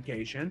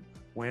communication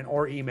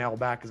or email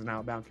back as an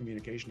outbound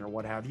communication, or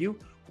what have you,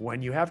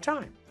 when you have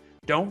time.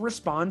 Don't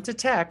respond to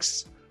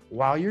texts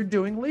while you're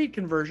doing lead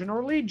conversion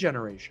or lead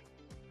generation.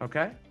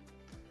 Okay.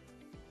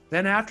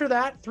 Then after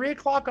that, 3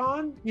 o'clock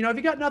on, if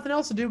you got nothing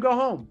else to do, go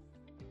home.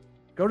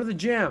 Go to the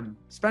gym,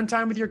 spend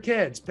time with your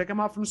kids, pick them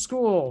up from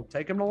school,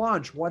 take them to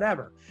lunch,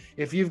 whatever.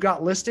 If you've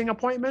got listing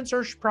appointments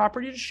or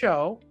property to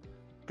show,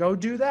 go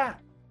do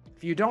that.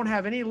 If you don't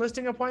have any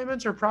listing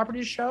appointments or property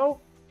to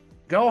show,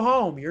 go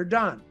home. You're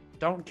done.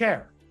 Don't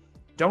care.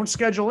 Don't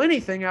schedule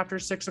anything after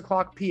 6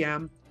 o'clock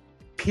p.m.,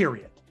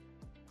 period.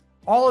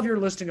 All of your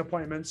listing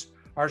appointments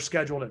are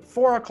scheduled at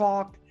 4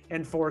 o'clock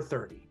and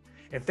 4:30.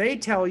 If they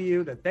tell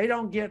you that they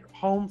don't get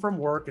home from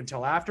work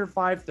until after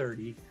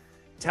 5:30,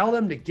 tell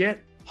them to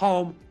get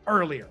home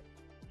earlier.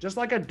 Just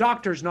like a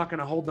doctor's not going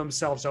to hold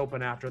themselves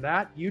open after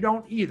that, you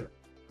don't either.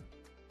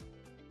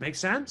 Make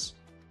sense?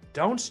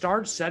 Don't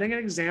start setting an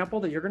example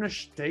that you're going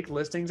to take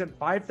listings at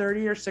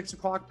 5:30 or 6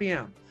 o'clock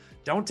p.m.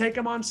 Don't take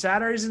them on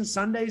Saturdays and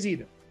Sundays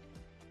either.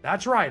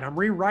 That's right. I'm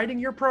rewriting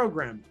your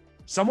program.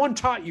 Someone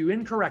taught you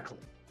incorrectly.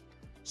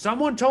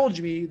 Someone told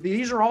me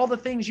these are all the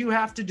things you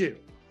have to do.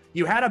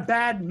 You had a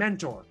bad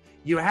mentor.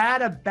 You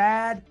had a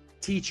bad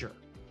teacher.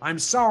 I'm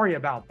sorry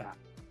about that.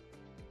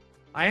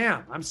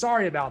 I'm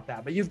sorry about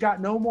that, but you've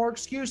got no more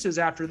excuses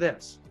after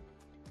this.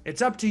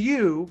 It's up to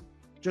you,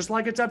 just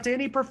like it's up to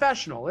any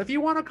professional. If you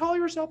want to call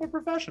yourself a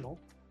professional,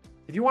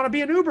 if you want to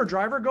be an Uber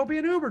driver, go be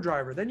an Uber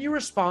driver. Then you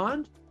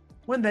respond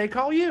when they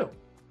call you.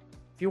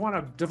 If you want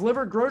to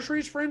deliver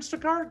groceries for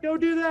Instacart, go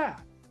do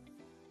that.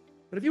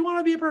 But if you want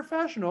to be a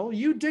professional,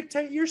 you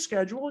dictate your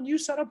schedule and you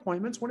set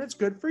appointments when it's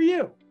good for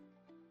you.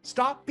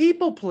 Stop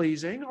people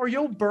pleasing or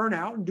you'll burn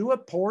out and do a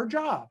poor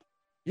job.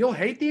 You'll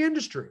hate the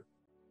industry.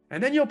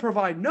 And then you'll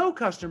provide no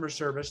customer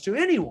service to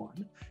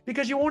anyone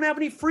because you won't have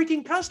any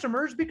freaking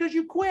customers because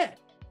you quit.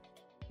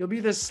 You'll be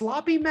this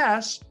sloppy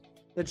mess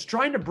that's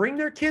trying to bring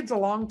their kids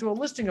along to a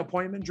listing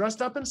appointment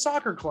dressed up in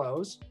soccer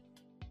clothes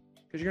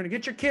because you're going to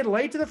get your kid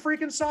late to the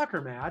freaking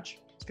soccer match.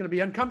 It's going to be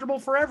uncomfortable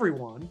for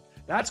everyone.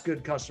 That's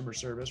good customer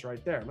service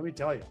right there. Let me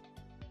tell you.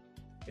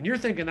 And you're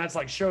thinking that's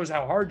like shows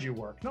how hard you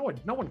work. No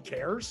one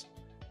cares.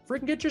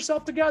 Freaking get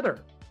yourself together.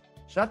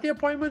 Set the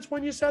appointments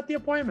when you set the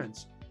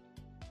appointments.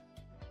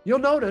 You'll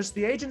notice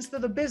the agents that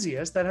are the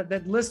busiest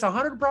that list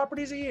 100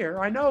 properties a year,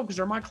 I know because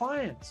they're my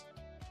clients.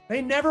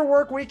 They never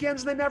work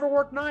weekends, they never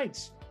work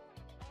nights.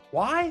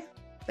 Why?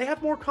 They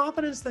have more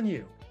confidence than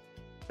you.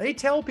 They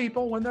tell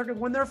people when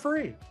they're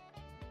free.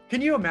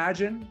 Can you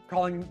imagine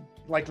calling,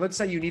 like, let's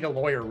say you need a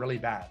lawyer really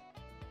bad.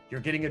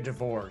 You're getting a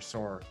divorce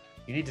or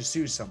you need to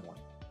sue someone.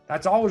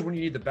 That's always when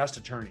you need the best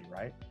attorney,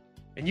 right?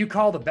 And you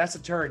call the best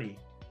attorney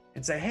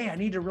and say, hey, I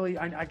need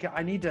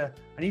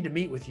to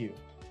meet with you.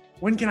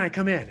 When can I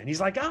come in? And he's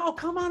like, oh,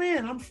 come on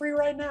in. I'm free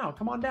right now.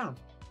 Come on down.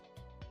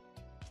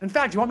 In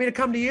fact, you want me to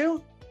come to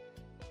you?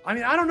 I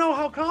mean, I don't know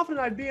how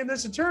confident I'd be in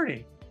this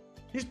attorney.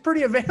 He's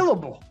pretty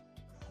available,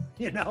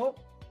 you know?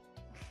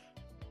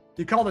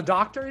 You call the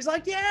doctor. He's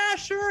like, yeah,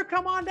 sure.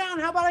 Come on down.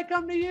 How about I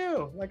come to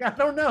you? Like, I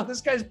don't know.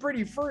 This guy's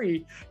pretty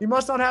free. He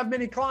must not have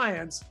many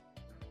clients.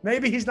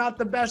 Maybe he's not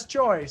the best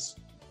choice.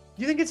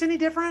 Do you think it's any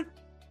different?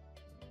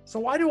 So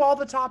why do all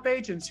the top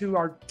agents who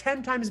are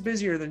 10 times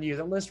busier than you,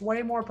 that list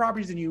way more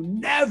properties than you,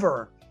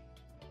 never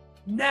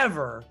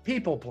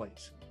people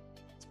please?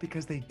 It's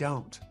because they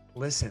don't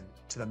listen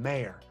to the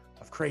mayor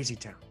of Crazy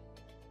Town.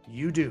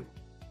 You do.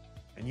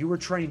 And you were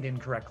trained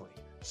incorrectly.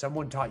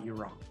 Someone taught you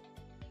wrong.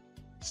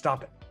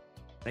 Stop it.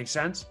 Make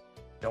sense?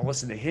 Don't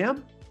listen to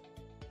him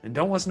and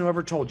don't listen to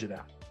whoever told you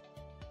that.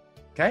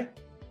 Okay?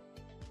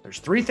 There's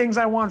 3 things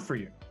I want for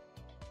you.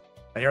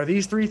 They are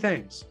these 3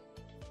 things.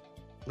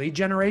 Lead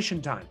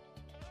generation time,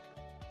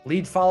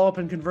 lead follow-up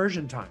and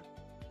conversion time,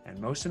 and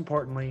most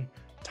importantly,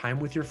 time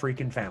with your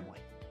freaking family.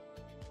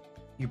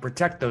 You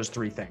protect those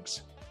 3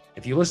 things.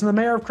 If you listen to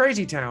the mayor of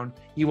Crazy Town,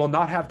 you will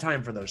not have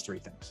time for those 3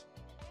 things.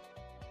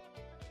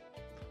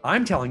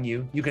 I'm telling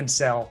you, you can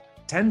sell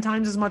 10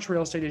 times as much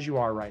real estate as you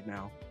are right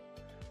now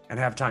and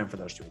have time for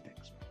those 3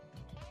 things.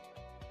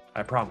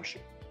 I promise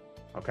you.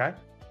 Okay?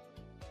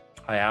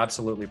 I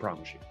absolutely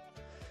promise you.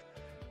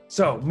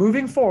 So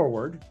moving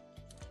forward,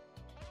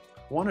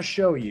 I want to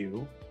show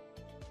you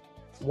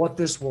what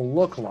this will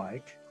look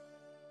like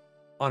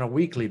on a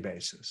weekly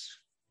basis.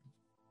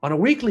 On a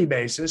weekly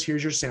basis,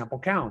 here's your sample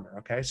calendar,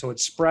 okay? So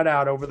it's spread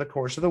out over the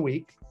course of the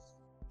week,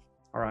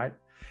 all right?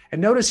 And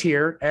notice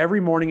here,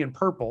 every morning in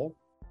purple,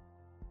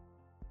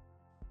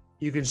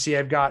 you can see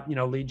I've got,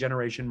 lead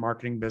generation,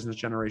 marketing, business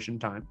generation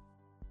time.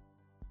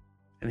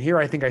 And here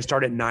I think I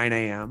start at 9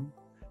 a.m.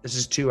 This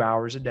is 2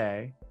 hours a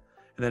day.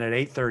 And then at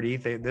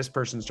 8:30, this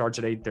person starts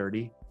at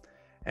 8:30.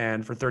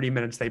 And for 30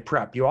 minutes, they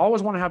prep. You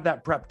always want to have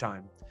that prep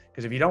time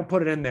because if you don't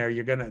put it in there,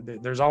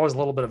 there's always a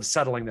little bit of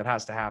settling that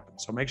has to happen.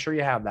 So make sure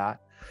you have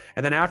that.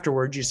 And then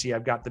afterwards, you see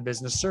I've got the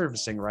business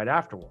servicing right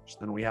afterwards.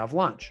 Then we have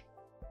lunch,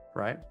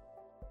 right?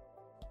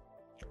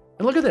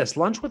 And look at this,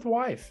 lunch with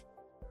wife.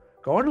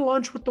 Going to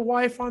lunch with the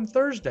wife on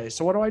Thursday.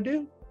 So what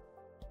do?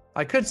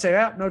 I could say,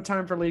 no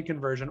time for lead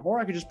conversion, or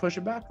I could just push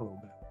it back a little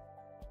bit.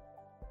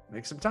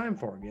 Make some time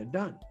for it, get it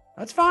done.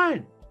 That's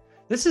fine.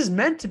 This is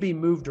meant to be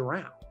moved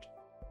around.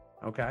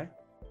 Okay.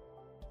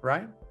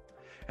 Right.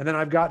 And then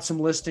I've got some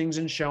listings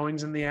and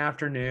showings in the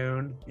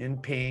afternoon in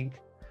pink.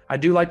 I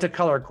do like to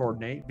color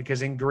coordinate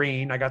because in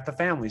green, I got the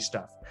family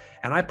stuff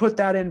and I put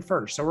that in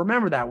first. So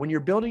remember that when you're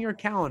building your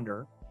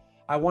calendar,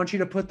 I want you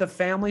to put the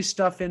family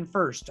stuff in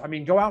first. I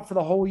mean, go out for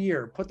the whole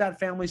year, put that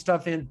family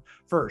stuff in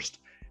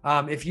first.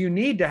 If you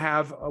need to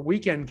have a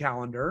weekend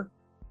calendar,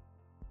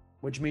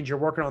 which means you're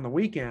working on the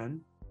weekend,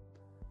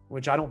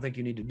 which I don't think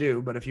you need to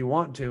do, but if you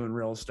want to in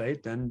real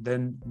estate,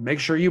 then make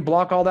sure you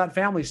block all that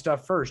family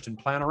stuff first and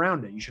plan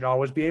around it. You should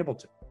always be able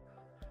to.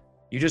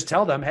 You just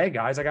tell them, hey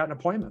guys, I got an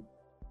appointment,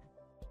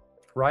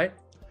 right?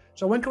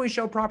 So when can we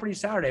show property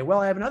Saturday? Well,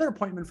 I have another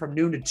appointment from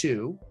noon to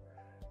 2.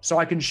 So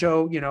I can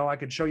show, I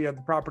could show you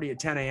the property at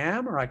 10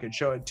 a.m. or I could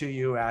show it to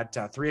you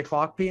at 3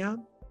 o'clock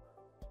p.m.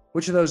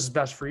 Which of those is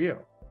best for you?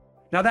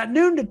 Now that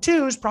noon to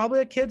 2 is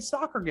probably a kid's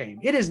soccer game.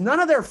 It is none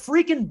of their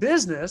freaking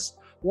business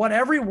what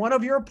every one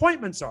of your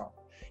appointments are.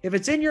 If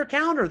it's in your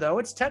calendar though,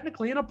 it's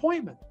technically an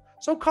appointment.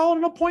 So call it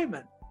an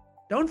appointment.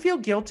 Don't feel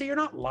guilty. You're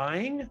not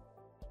lying.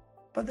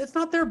 But it's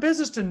not their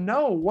business to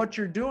know what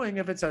you're doing.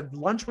 If it's a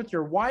lunch with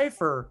your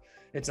wife, or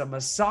it's a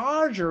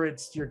massage, or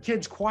it's your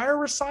kid's choir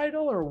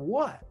recital, or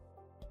what.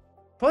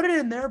 Put it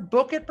in there,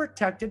 book it,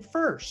 protect it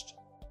first.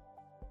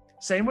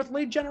 Same with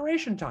lead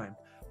generation time.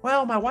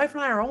 Well, my wife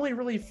and I are only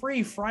really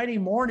free Friday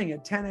morning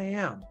at 10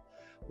 a.m.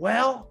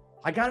 Well,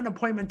 I got an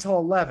appointment till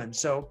 11,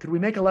 so could we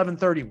make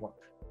 11:30 work?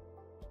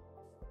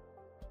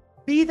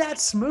 Be that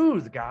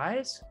smooth,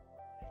 guys.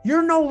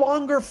 You're no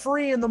longer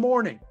free in the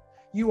morning.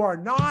 You are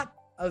not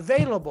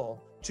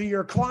available to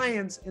your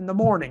clients in the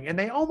morning, and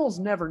they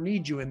almost never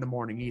need you in the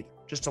morning either,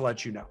 just to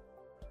let you know.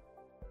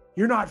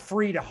 You're not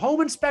free to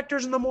home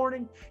inspectors in the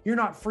morning. You're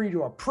not free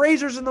to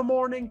appraisers in the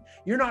morning.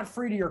 You're not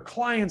free to your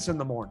clients in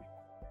the morning.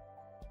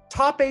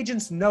 Top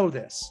agents know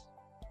this.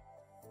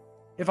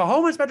 If a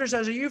home inspector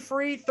says, are you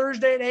free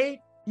Thursday at 8?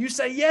 You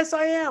say, yes,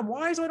 I am.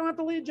 Why? So I don't have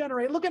to lead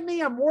generate. Look at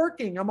me. I'm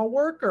working. I'm a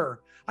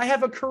worker. I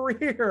have a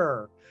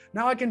career.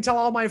 Now I can tell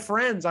all my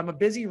friends I'm a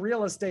busy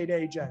real estate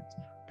agent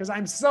because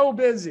I'm so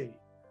busy.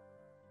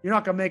 You're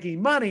not going to make any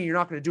money. You're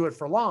not going to do it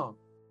for long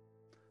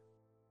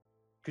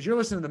because you're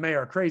listening to the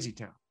mayor of Crazy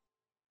Town.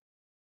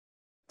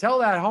 Tell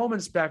that home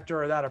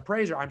inspector or that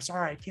appraiser, I'm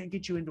sorry, I can't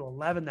get you into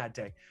 11 that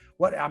day.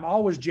 What? I'm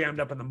always jammed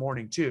up in the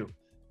morning too.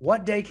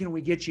 What day can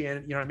we get you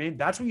in? You know what I mean?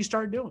 That's what you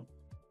start doing.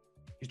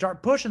 You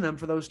start pushing them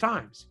for those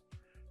times.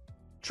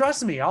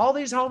 Trust me, all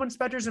these home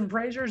inspectors and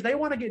appraisers, they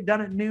want to get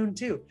done at noon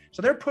too.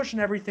 So they're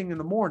pushing everything in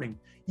the morning.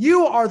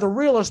 You are the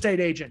real estate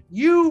agent.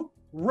 You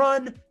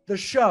run the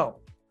show.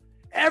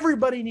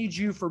 Everybody needs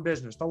you for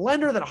business. The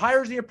lender that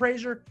hires the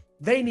appraiser,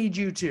 they need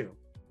you too.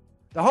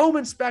 The home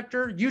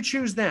inspector, you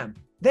choose them.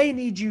 They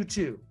need you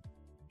too.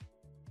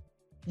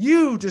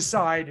 You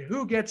decide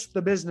who gets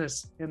the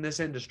business in this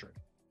industry.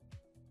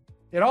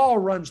 It all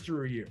runs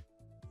through you.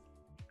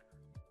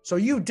 So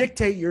you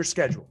dictate your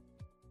schedule.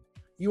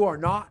 You are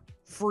not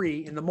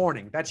free in the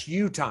morning. That's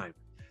you time.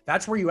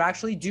 That's where you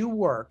actually do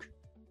work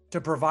to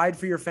provide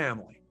for your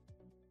family.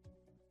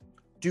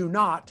 Do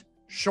not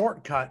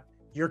shortcut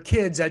your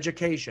kids'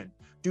 education.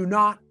 Do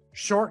not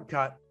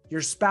shortcut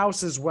your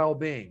spouse's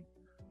well-being.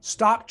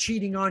 Stop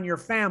cheating on your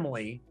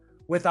family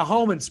with a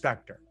home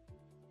inspector.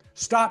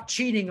 Stop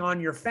cheating on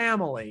your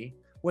family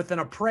with an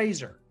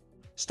appraiser.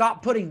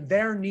 Stop putting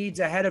their needs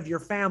ahead of your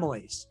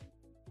family's.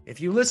 If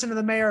you listen to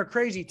the mayor of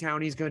Crazy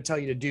Town, he's going to tell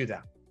you to do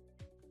that.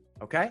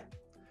 Okay?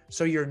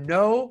 So you're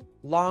no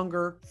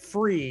longer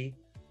free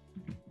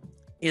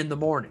in the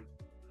morning.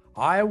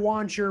 I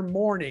want your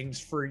mornings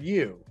for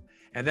you.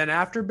 And then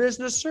after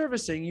business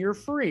servicing, you're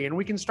free and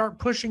we can start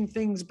pushing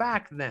things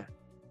back then.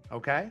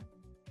 Okay?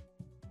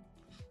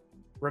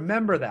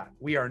 Remember that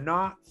we are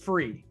not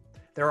free.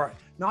 There are,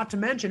 not to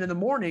mention in the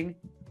morning,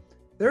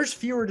 there's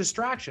fewer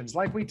distractions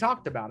like we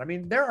talked about. I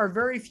mean, there are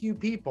very few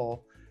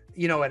people,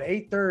 you know, at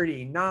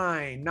 8:30,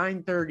 9,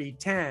 9:30,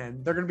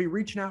 10, they're going to be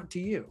reaching out to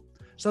you.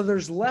 So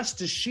there's less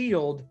to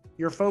shield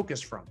your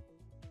focus from.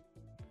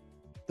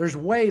 There's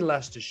way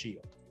less to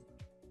shield.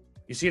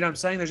 You see what I'm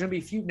saying? There's going to be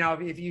few. Now,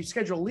 if you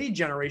schedule lead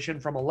generation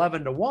from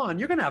 11 to 1,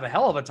 you're going to have a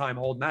hell of a time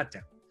holding that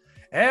down.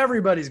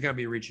 Everybody's going to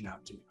be reaching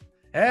out to you.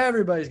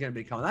 Everybody's going to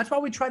be calling. That's why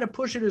we try to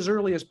push it as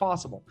early as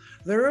possible.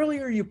 The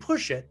earlier you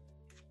push it,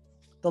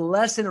 the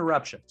less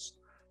interruptions,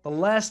 the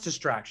less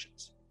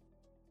distractions.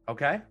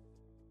 Okay?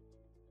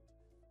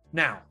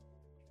 Now,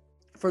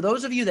 for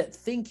those of you that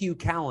think you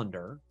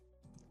calendar,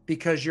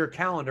 because your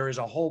calendar is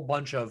a whole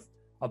bunch of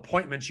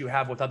appointments you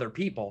have with other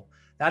people,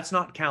 that's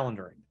not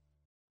calendaring.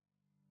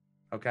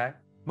 Okay?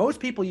 Most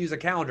people use a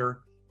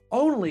calendar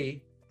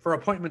only for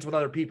appointments with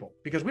other people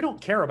because we don't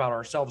care about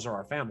ourselves or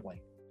our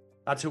family.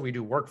 That's who we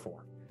do work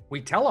for.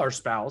 We tell our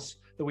spouse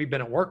that we've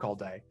been at work all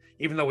day,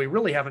 even though we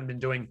really haven't been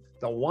doing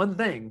the one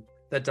thing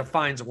that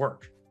defines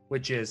work,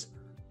 which is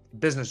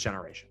business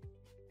generation.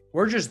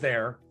 We're just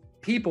there,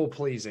 people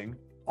pleasing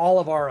all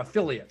of our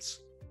affiliates.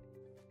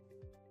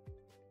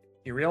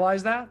 You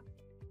realize that?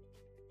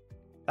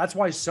 That's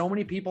why so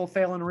many people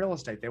fail in real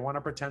estate. They want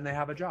to pretend they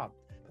have a job,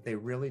 but they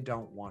really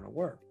don't want to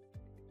work.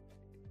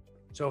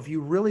 So if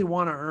you really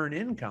want to earn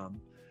income,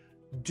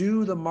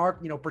 do the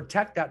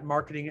protect that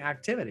marketing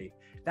activity.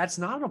 That's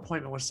not an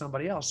appointment with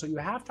somebody else. So you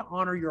have to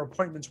honor your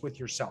appointments with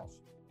yourself.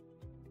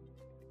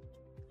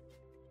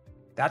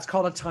 That's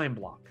called a time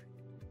block,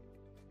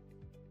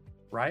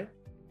 right?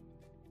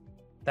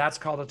 That's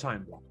called a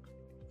time block.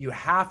 You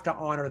have to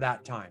honor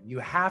that time. You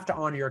have to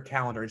honor your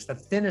calendar. It's the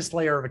thinnest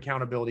layer of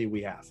accountability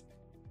we have,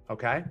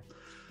 okay?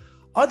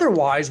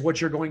 Otherwise, what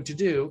you're going to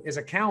do is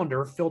a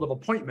calendar filled of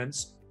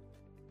appointments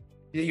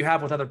that you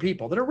have with other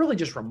people that are really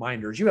just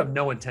reminders. You have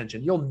no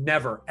intention. You'll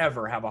never,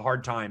 ever have a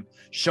hard time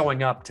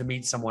showing up to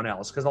meet someone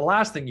else because the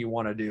last thing you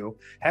want to do,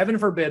 heaven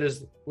forbid,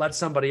 is let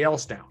somebody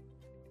else down.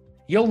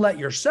 You'll let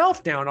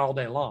yourself down all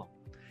day long.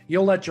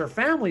 You'll let your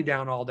family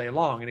down all day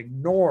long and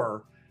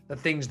ignore the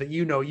things that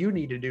you know you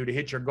need to do to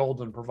hit your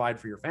goals and provide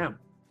for your family.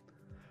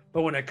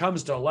 But when it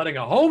comes to letting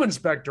a home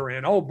inspector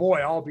in, oh boy,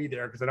 I'll be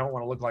there because I don't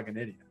want to look like an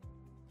idiot.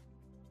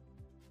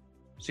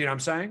 See what I'm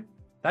saying?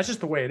 That's just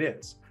the way it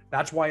is.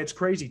 That's why it's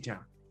Crazy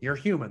Town. You're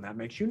human. That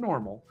makes you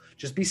normal.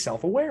 Just be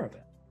self-aware of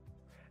it.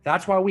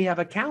 That's why we have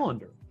a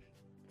calendar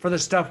for the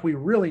stuff we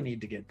really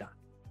need to get done.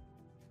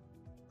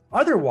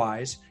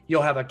 Otherwise,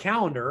 you'll have a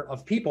calendar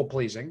of people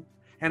pleasing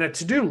and a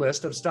to-do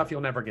list of stuff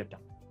you'll never get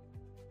done.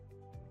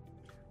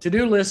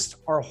 To-do lists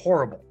are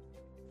horrible.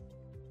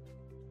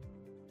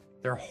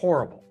 They're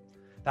horrible.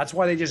 That's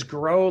why they just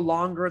grow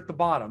longer at the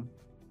bottom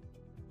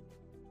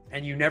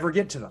and you never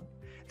get to them.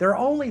 They're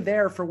only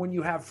there for when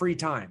you have free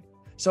time.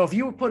 So if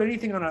you put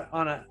anything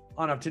on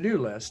a to-do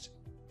list,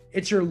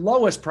 it's your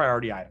lowest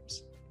priority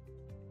items.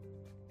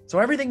 So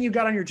everything you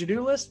got on your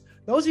to-do list,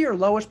 those are your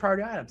lowest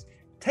priority items.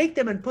 Take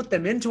them and put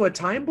them into a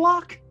time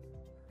block.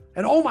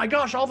 And oh my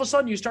gosh, all of a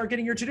sudden you start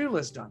getting your to-do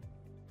list done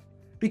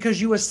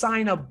because you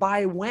assign a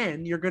by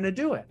when you're going to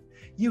do it.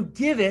 You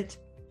give it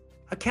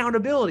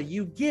accountability.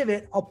 You give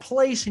it a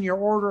place in your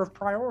order of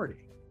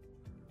priority.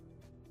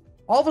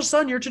 All of a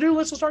sudden your to-do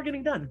list will start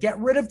getting done. Get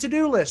rid of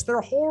to-do lists.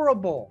 They're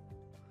horrible.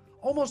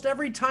 Almost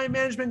every time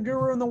management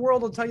guru in the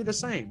world will tell you the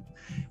same.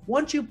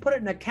 Once you put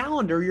it in a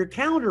calendar, your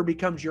calendar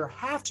becomes your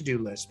have to do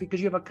list because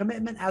you have a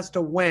commitment as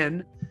to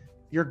when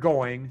you're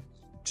going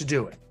to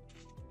do it.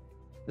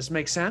 This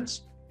makes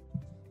sense?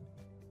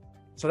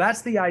 So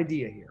that's the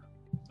idea here.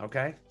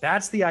 Okay?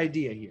 That's the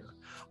idea here.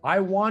 I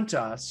want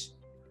us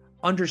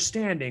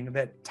understanding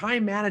that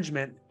time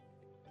management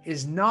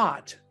is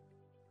not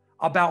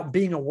about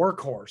being a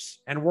workhorse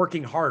and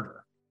working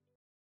harder.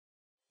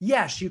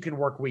 Yes, you can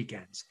work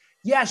weekends.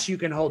 Yes, you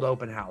can hold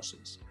open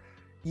houses.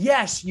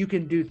 Yes, you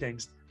can do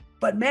things.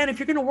 But man, if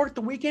you're going to work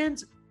the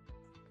weekends,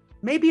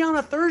 maybe on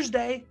a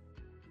Thursday,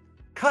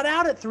 cut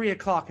out at 3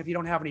 o'clock if you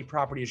don't have any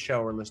property to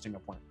show or listing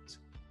appointments.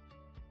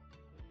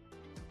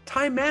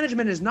 Time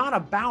management is not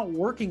about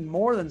working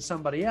more than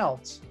somebody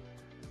else.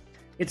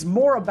 It's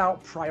more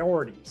about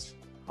priorities,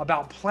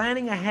 about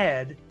planning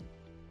ahead,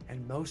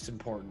 and most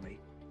importantly,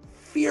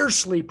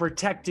 fiercely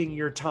protecting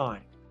your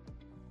time,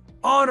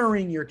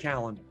 honoring your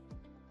calendar.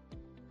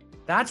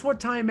 That's what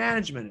time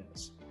management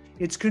is.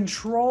 It's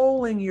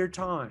controlling your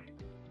time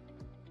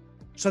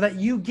so that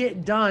you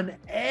get done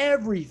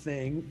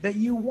everything that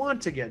you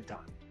want to get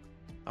done.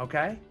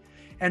 Okay?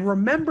 And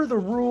remember the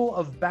rule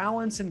of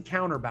balance and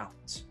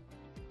counterbalance.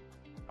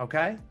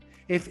 Okay?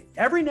 If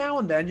every now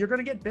and then you're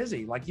going to get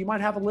busy, like you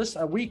might have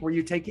a week where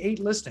you take 8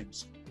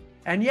 listings,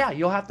 and yeah,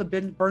 you'll have to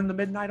burn the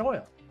midnight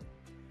oil.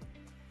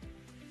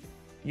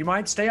 You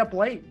might stay up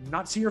late,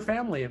 not see your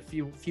family a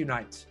few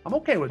nights. I'm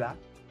okay with that.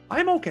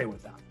 I'm okay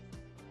with that.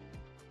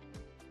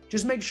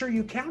 Just make sure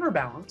you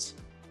counterbalance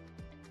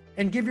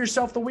and give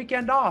yourself the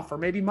weekend off, or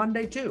maybe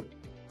Monday too.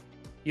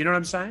 You know what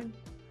I'm saying?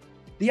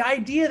 The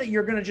idea that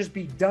you're going to just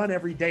be done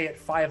every day at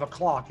 5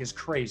 o'clock is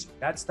crazy.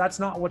 That's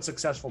not what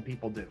successful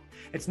people do.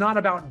 It's not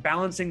about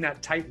balancing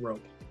that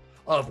tightrope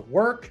of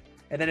work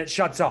and then it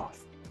shuts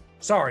off.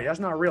 Sorry, that's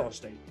not real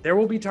estate. There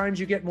will be times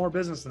you get more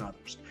business than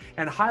others.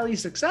 And highly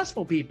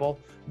successful people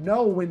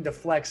know when to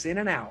flex in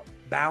and out,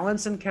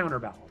 balance and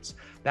counterbalance.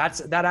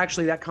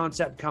 That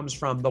concept comes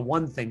from the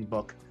One Thing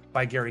book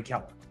by Gary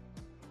Keller.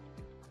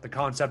 The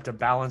concept of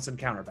balance and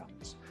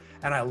counterbalance.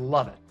 And I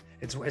love it.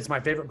 It's my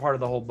favorite part of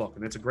the whole book.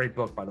 And it's a great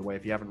book, by the way,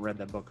 if you haven't read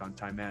that book on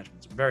time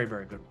management. It's a very,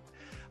 very good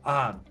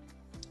one.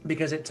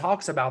 Because it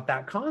talks about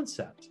that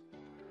concept,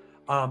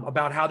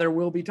 about how there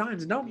will be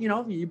times.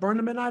 You burn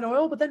the midnight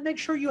oil, but then make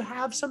sure you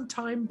have some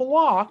time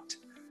blocked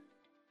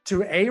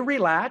to A,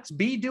 relax,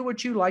 B, do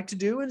what you like to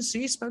do, and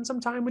C, spend some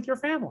time with your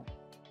family.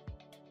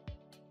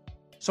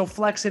 So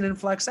flex in and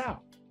flex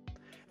out.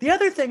 The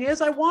other thing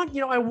is I want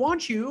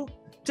you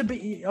to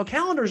be, a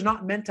calendar is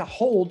not meant to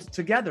hold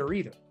together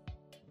either.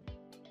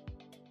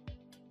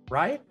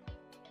 Right?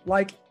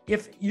 Like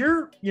if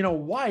your,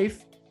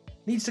 wife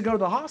needs to go to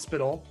the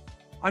hospital,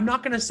 I'm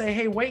not going to say,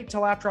 hey, wait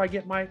till after I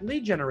get my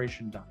lead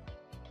generation done.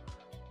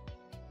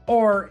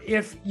 Or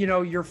if,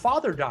 your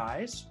father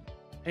dies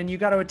and you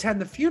got to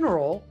attend the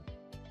funeral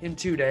in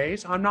 2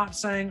 days, I'm not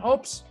saying,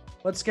 oops,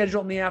 let's schedule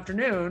it in the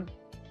afternoon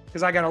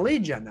because I got a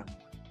lead gen that morning.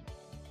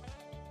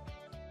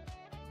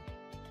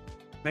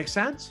 Make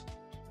sense?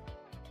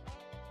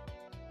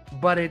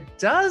 But it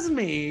does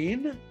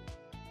mean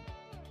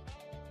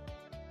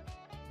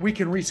we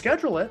can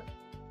reschedule it.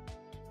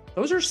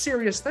 Those are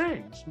serious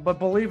things, but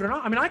believe it or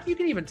not, you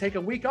can even take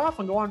a week off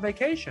and go on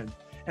vacation.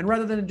 And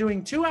rather than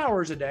doing 2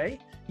 hours a day,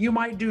 you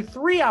might do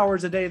 3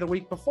 hours a day the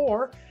week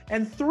before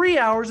and 3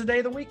 hours a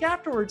day the week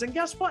afterwards. And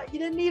guess what? You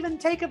didn't even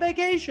take a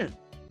vacation.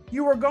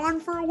 You were gone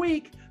for a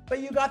week,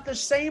 but you got the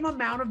same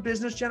amount of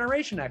business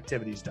generation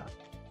activities done.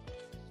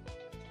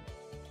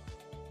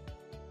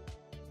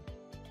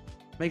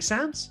 Make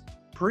sense?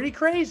 Pretty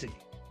crazy.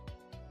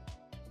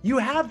 You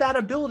have that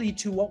ability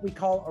to what we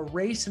call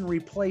erase and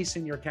replace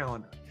in your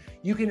calendar.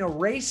 You can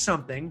erase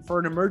something for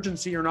an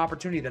emergency or an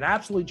opportunity that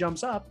absolutely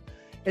jumps up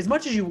as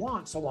much as you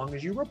want, so long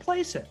as you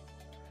replace it.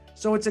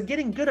 So it's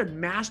getting good at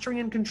mastering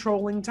and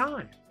controlling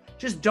time.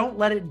 Just don't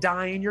let it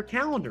die in your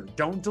calendar.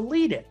 Don't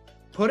delete it.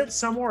 Put it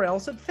somewhere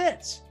else that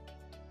fits.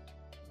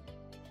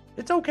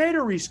 It's okay to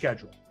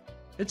reschedule.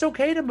 It's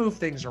okay to move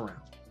things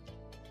around.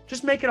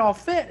 Just make it all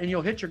fit and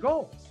you'll hit your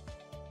goals.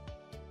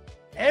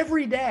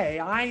 every day,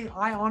 I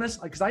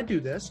honestly, because I do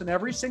this, and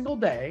every single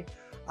day,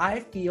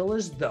 I feel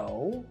as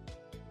though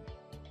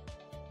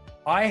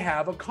I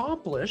have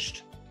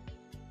accomplished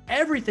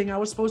everything I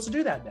was supposed to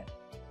do that day.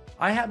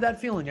 I have that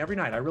feeling every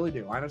night. I really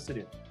do. I honestly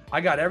do.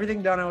 I got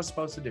everything done I was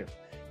supposed to do.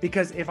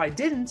 Because if I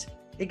didn't,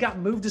 it got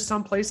moved to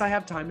some place I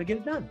have time to get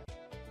it done.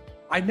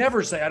 I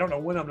never say, I don't know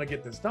when I'm going to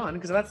get this done,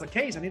 because if that's the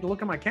case, I need to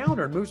look at my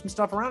calendar and move some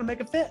stuff around and make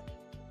it fit.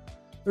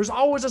 There's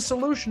always a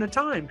solution to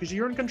time because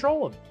you're in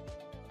control of it.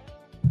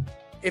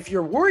 If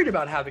you're worried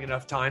about having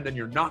enough time, then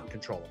you're not in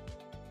control of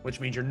it, which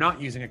means you're not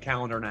using a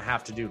calendar and a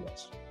have-to-do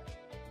list.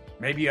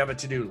 Maybe you have a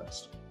to-do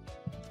list,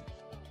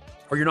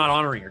 or you're not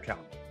honoring your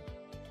calendar.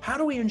 How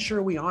do we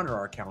ensure we honor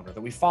our calendar,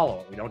 that we follow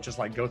it? We don't just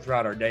like go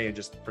throughout our day and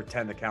just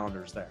pretend the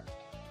calendar's there.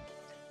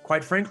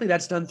 Quite frankly,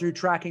 that's done through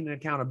tracking and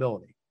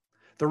accountability.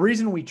 The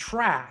reason we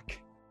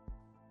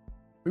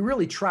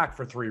really track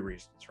for 3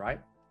 reasons, right?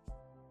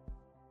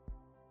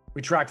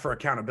 We track for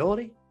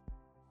accountability,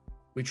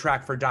 we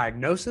track for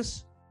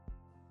diagnosis,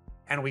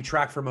 and we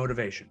track for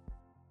motivation.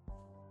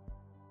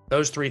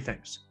 Those 3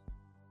 things.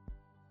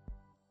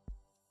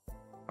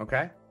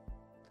 Okay?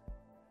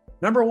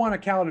 Number 1,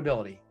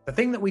 accountability. The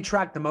thing that we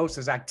track the most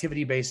is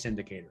activity-based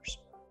indicators,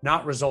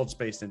 not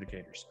results-based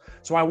indicators.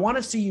 So I want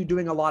to see you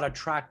doing a lot of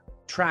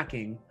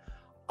tracking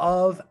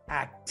of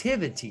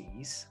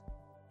activities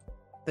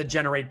that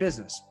generate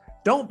business.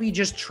 Don't be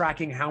just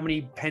tracking how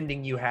many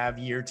pending you have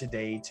year to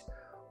date,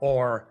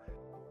 or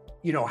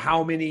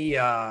how many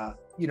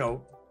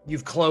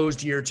you've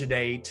closed year to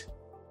date.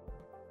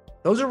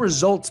 Those are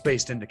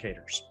results-based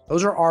indicators.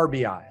 Those are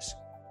RBIs.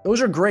 Those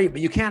are great,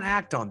 but you can't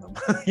act on them.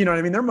 You know what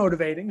I mean? They're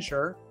motivating,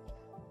 sure.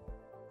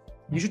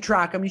 You should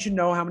track them. You should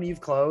know how many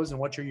you've closed and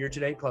what your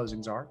year-to-date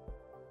closings are.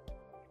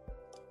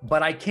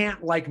 But I can't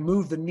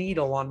move the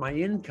needle on my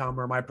income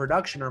or my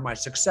production or my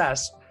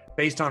success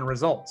based on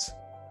results.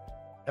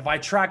 If I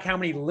track how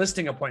many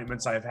listing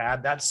appointments I've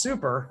had, that's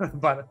super,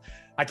 but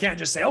I can't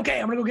just say,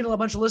 okay, I'm gonna go get a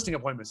bunch of listing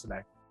appointments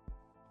today.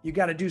 You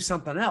got to do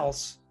something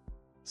else,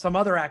 some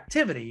other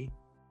activity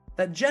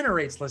that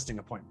generates listing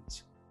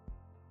appointments.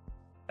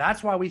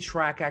 That's why we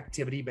track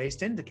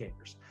activity-based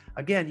indicators.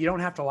 Again, you don't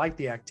have to like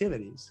the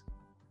activities,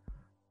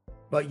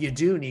 but you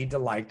do need to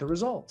like the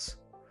results.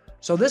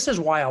 So this is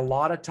why a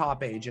lot of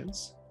top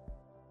agents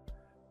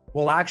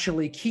will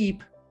actually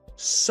keep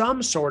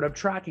some sort of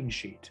tracking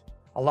sheet.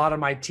 A lot of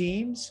my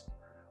teams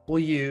will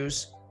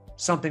use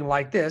something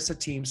like this, a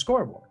team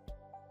scoreboard,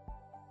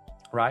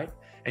 right?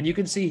 And you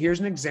can see here's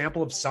an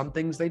example of some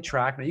things they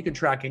track. Now you can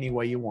track any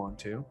way you want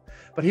to,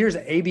 but here's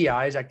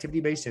ABIs,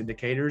 activity-based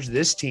indicators.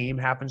 This team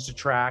happens to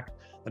track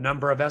the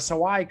number of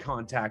SOI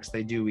contacts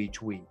they do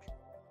each week.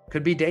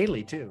 Could be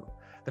daily too.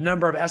 The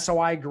number of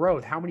SOI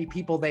growth, how many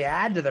people they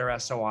add to their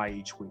SOI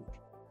each week.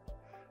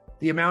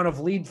 The amount of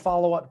lead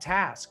follow-up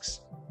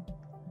tasks,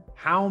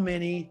 how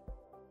many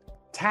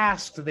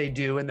tasks they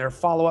do in their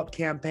follow-up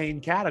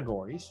campaign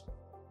categories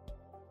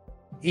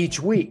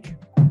each week,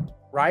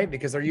 right?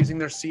 Because they're using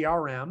their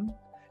CRM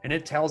and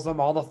it tells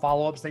them all the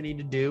follow-ups they need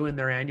to do in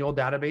their annual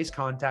database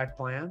contact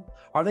plan.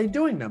 Are they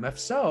doing them? If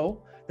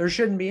so, there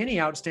shouldn't be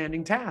any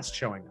outstanding tasks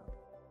showing up.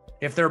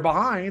 If they're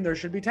behind, there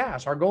should be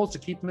tasks. Our goal is to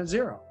keep them at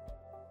 0.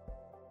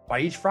 By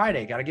each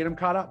Friday, got to get them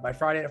caught up by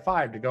Friday at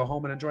 5 to go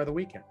home and enjoy the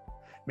weekend.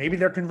 Maybe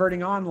they're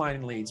converting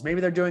online leads.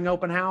 Maybe they're doing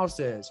open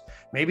houses.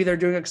 Maybe they're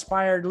doing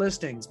expired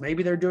listings.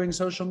 Maybe they're doing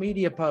social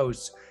media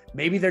posts.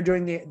 Maybe they're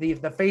doing the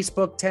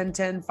Facebook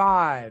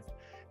 10-10-5.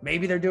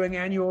 Maybe they're doing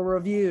annual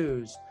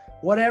reviews.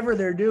 Whatever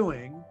they're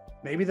doing,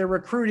 maybe they're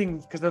recruiting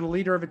because they're the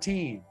leader of a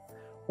team.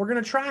 We're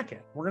going to track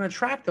it. We're going to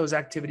track those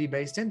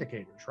activity-based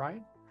indicators,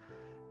 right?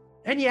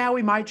 And yeah,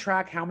 we might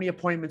track how many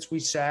appointments we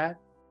set,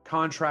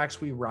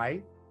 contracts we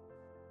write.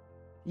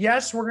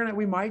 Yes,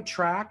 we might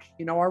track,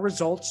 our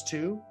results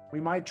too. We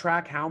might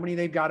track how many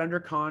they've got under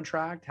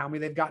contract, how many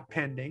they've got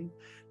pending,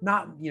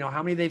 not,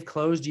 how many they've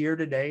closed year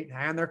to date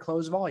and their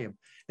close volume.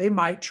 They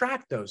might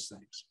track those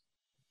things.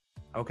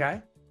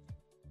 Okay.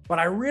 But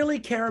I really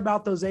care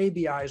about those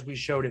ABIs we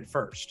showed at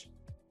first.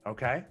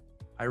 Okay.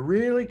 I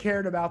really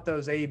cared about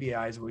those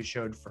ABIs we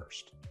showed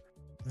first.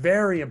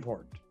 Very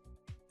important.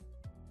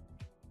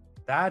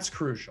 That's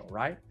crucial,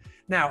 right?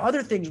 Now,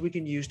 other things we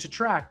can use to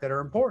track that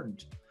are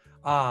important.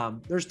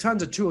 There's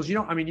tons of tools. You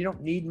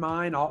don't need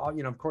mine.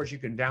 Of course you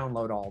can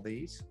download all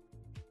these,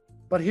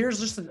 but here's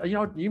just,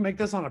 you make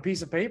this on a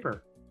piece of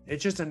paper.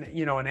 It's just an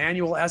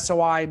annual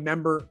SOI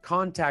member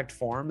contact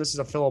form. This is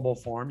a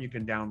fillable form you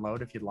can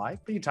download if you'd like,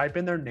 but you type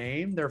in their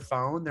name, their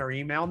phone, their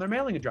email, and their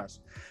mailing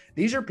address.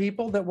 These are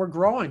people that we're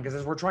growing because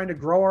as we're trying to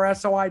grow our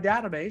SOI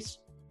database,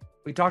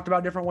 we talked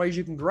about different ways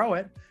you can grow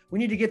it. We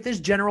need to get this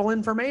general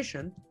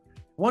information.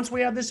 Once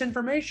we have this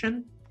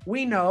information,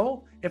 we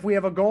know if we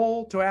have a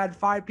goal to add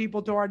 5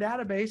 people to our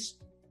database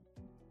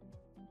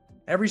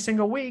every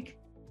single week,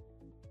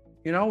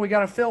 we got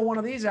to fill one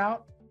of these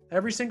out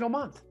every single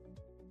month.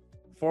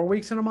 4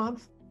 weeks in a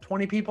month,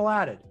 20 people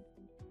added,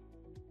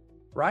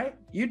 right?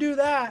 You do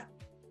that.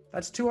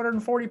 That's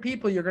 240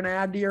 people you're going to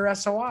add to your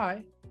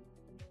SOI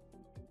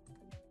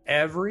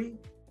every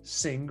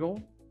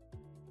single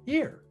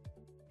year.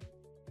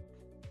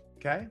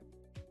 Okay.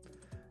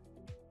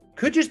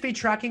 Could just be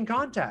tracking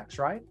contacts,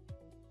 right?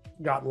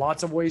 Got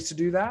lots of ways to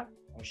do that.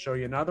 I'll show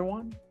you another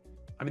one.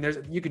 I mean,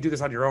 you could do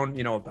this on your own,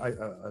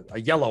 a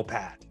yellow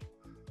pad.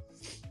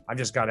 I've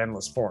just got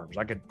endless forms.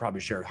 I could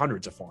probably share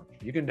hundreds of forms.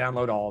 You can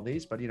download all of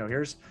these, but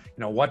here's,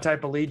 what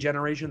type of lead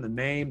generation, the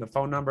name, the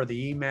phone number,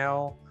 the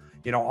email,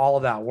 all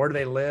of that. Where do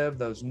they live?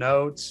 Those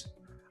notes.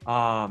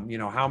 How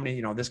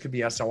many, this could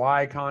be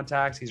SOI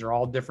contacts. These are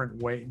all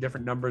different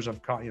numbers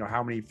of,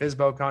 how many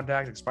FSBO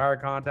contacts,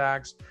 expired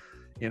contacts,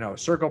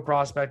 circle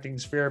prospecting,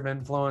 sphere of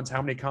influence,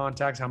 how many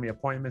contacts, how many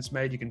appointments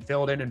made. You can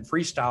fill it in and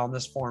freestyle in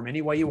this form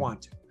any way you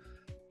want to.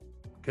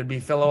 Could be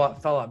fill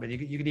up, and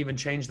you could even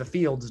change the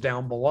fields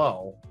down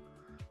below.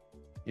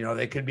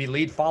 They could be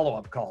lead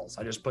follow-up calls.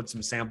 I just put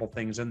some sample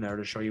things in there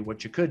to show you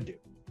what you could do.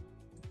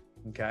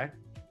 Okay.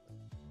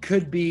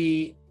 Could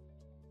be,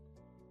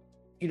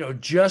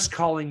 just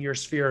calling your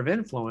sphere of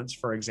influence,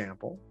 for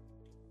example.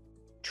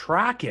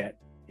 Track it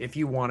if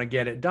you want to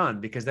get it done,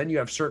 because then you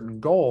have certain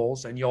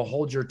goals and you'll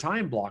hold your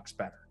time blocks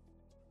better.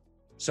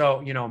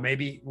 So,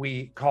 maybe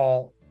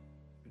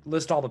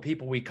list all the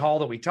people we call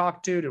that we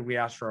talked to. Did we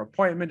ask for an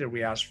appointment? Did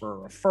we ask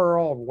for a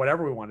referral? Or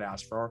whatever we wanted to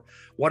ask for.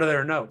 What are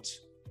their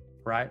notes,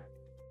 right?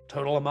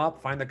 Total them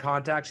up, find the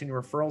contacts and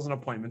your referrals and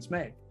appointments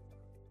made.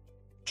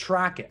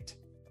 Track it.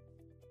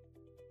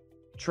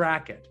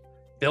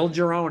 Build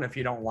your own if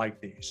you don't like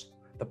these.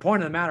 The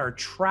point of the matter,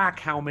 track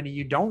how many.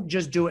 You don't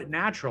just do it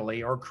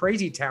naturally, or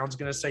Crazy Town's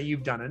going to say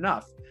you've done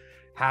enough.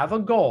 Have a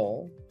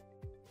goal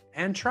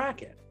and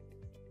track it.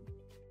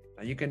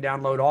 Now you can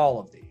download all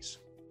of these,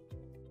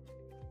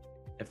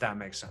 if that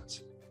makes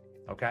sense.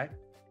 Okay?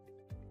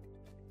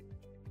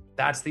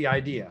 That's the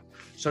idea.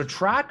 So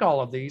track all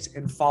of these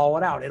and follow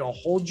it out. It'll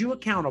hold you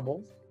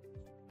accountable.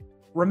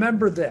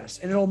 Remember this,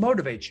 and it'll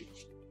motivate you.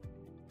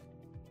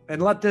 And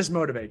let this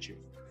motivate you.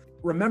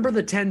 Remember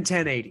the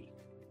 10-10-80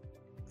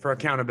 for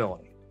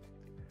accountability.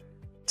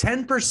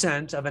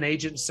 10% of an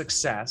agent's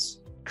success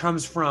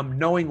comes from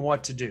knowing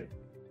what to do,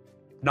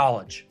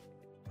 knowledge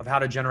of how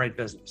to generate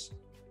business.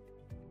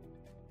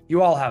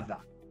 You all have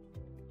that.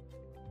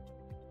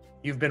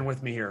 You've been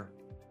with me here.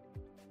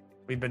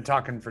 We've been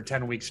talking for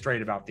 10 weeks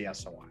straight about the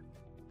SOI.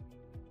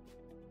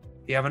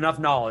 You have enough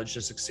knowledge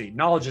to succeed.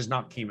 Knowledge is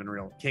not king in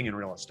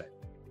real estate.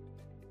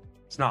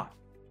 It's not.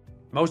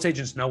 Most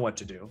agents know what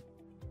to do.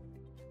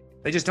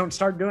 They just don't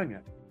start doing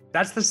it.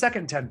 That's the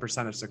second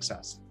 10% of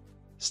success.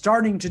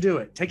 Starting to do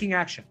it, taking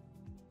action.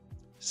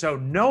 So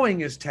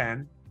knowing is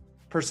 10%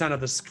 of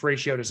the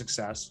ratio to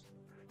success.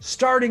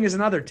 Starting is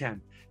another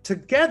 10.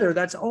 Together,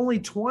 that's only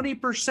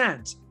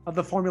 20% of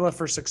the formula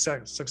for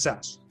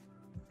success.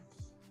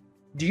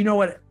 Do you know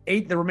what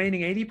the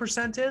remaining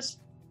 80% is?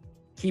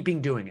 Keeping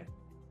doing it.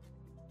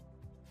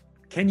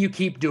 Can you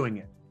keep doing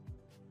it?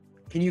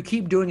 Can you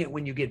keep doing it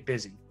when you get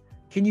busy?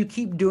 Can you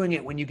keep doing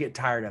it when you get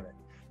tired of it?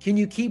 Can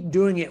you keep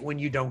doing it when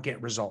you don't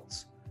get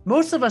results?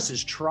 Most of us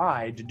has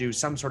tried to do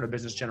some sort of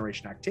business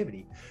generation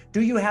activity.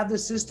 Do you have the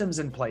systems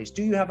in place?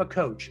 Do you have a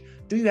coach?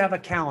 Do you have a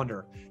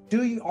calendar?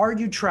 Are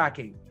you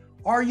tracking?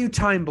 Are you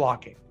time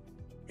blocking?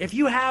 If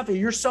you have,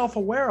 you're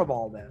self-aware of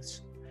all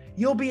this,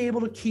 you'll be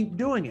able to keep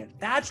doing it.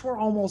 That's where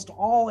almost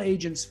all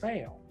agents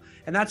fail.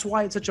 And that's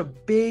why it's such a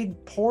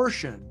big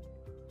portion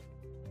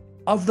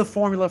of the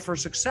formula for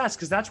success,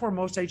 because that's where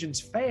most agents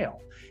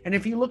fail. And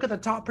if you look at the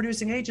top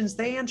producing agents,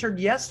 they answered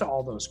yes to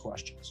all those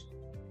questions.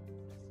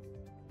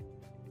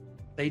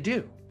 They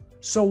do.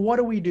 So what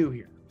do we do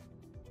here?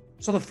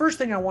 So the first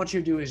thing I want you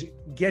to do is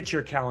get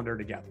your calendar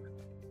together.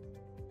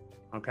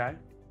 Okay?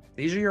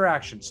 These are your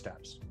action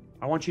steps.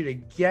 I want you to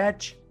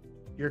get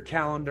your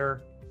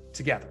calendar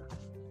together.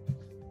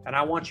 And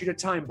I want you to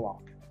time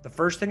block. The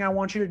first thing I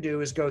want you to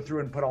do is go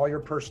through and put all your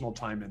personal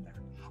time in there.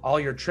 All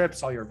your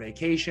trips, all your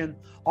vacation,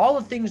 all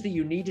the things that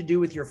you need to do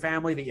with your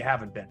family that you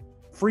haven't been.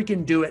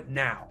 Freaking do it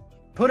now.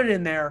 Put it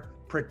in there,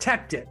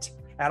 protect it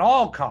at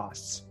all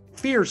costs,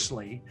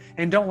 fiercely,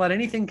 and don't let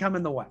anything come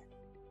in the way.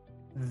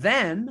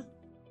 Then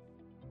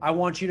I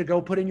want you to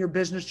go put in your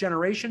business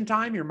generation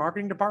time, your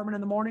marketing department in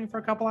the morning for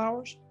a couple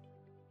hours.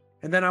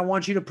 And then I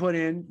want you to put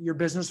in your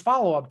business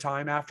follow-up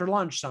time after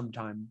lunch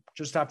sometime,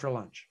 just after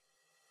lunch.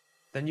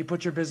 Then you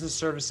put your business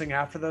servicing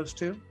after those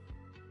two,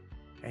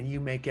 and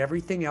you make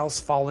everything else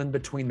fall in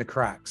between the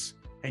cracks,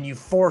 and you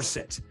force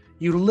it.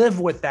 You live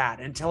with that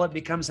until it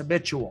becomes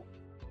habitual.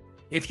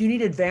 If you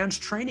need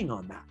advanced training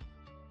on that,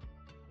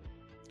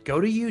 go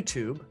to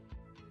YouTube,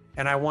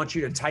 and I want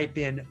you to type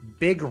in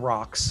Big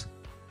Rocks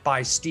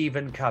by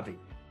Stephen Covey.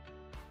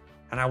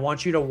 And I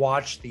want you to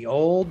watch the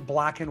old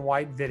black and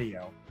white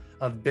video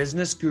of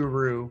business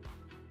guru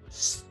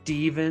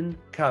Stephen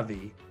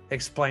Covey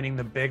explaining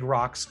the Big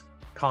Rocks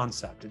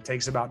concept. It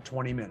takes about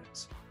 20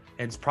 minutes.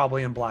 It's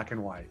probably in black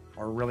and white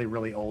or really,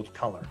 really old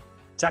color,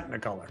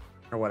 Technicolor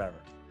or whatever.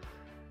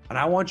 And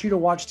I want you to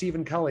watch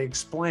Stephen Covey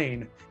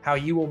explain how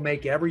you will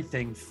make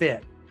everything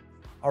fit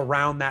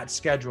around that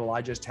schedule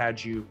I just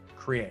had you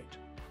create.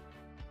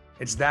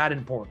 It's that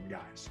important,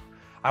 guys.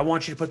 I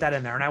want you to put that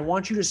in there, and I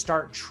want you to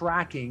start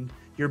tracking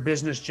your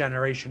business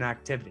generation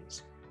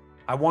activities.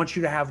 I want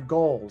you to have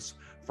goals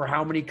for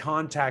how many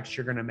contacts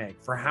you're going to make,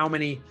 for how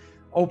many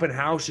open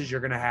houses you're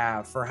going to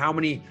have, for how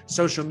many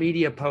social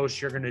media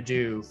posts you're going to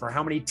do, for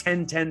how many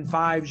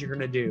 10-10-5s you're going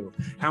to do,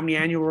 how many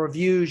annual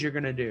reviews you're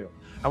going to do.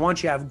 I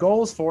want you to have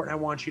goals for it, and I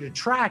want you to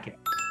track it.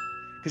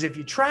 Because if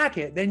you track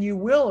it, then you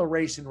will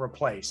erase and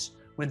replace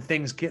when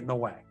things get in the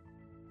way.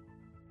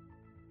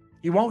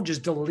 You won't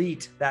just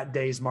delete that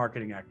day's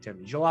marketing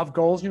activities. You'll have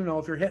goals and you'll know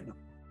if you're hitting them.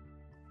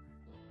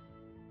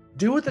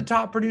 Do what the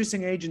top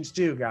producing agents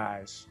do,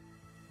 guys.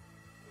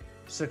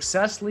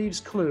 Success leaves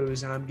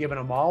clues, and I'm giving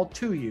them all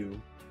to you.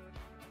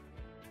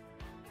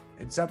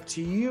 It's up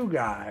to you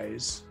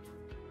guys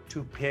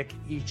to pick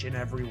each and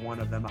every one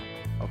of them up,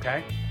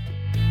 okay?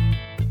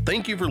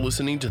 Thank you for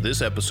listening to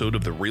this episode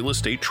of the Real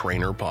Estate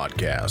Trainer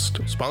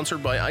Podcast,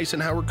 sponsored by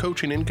Eisenhower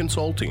Coaching and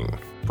Consulting.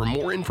 For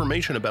more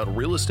information about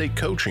real estate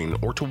coaching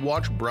or to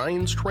watch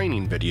Brian's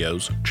training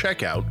videos,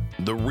 check out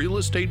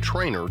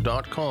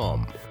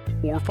therealestatetrainer.com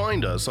or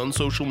find us on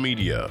social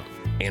media.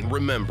 And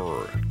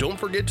remember, don't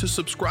forget to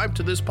subscribe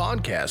to this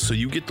podcast so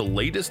you get the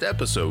latest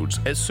episodes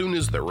as soon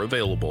as they're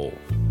available.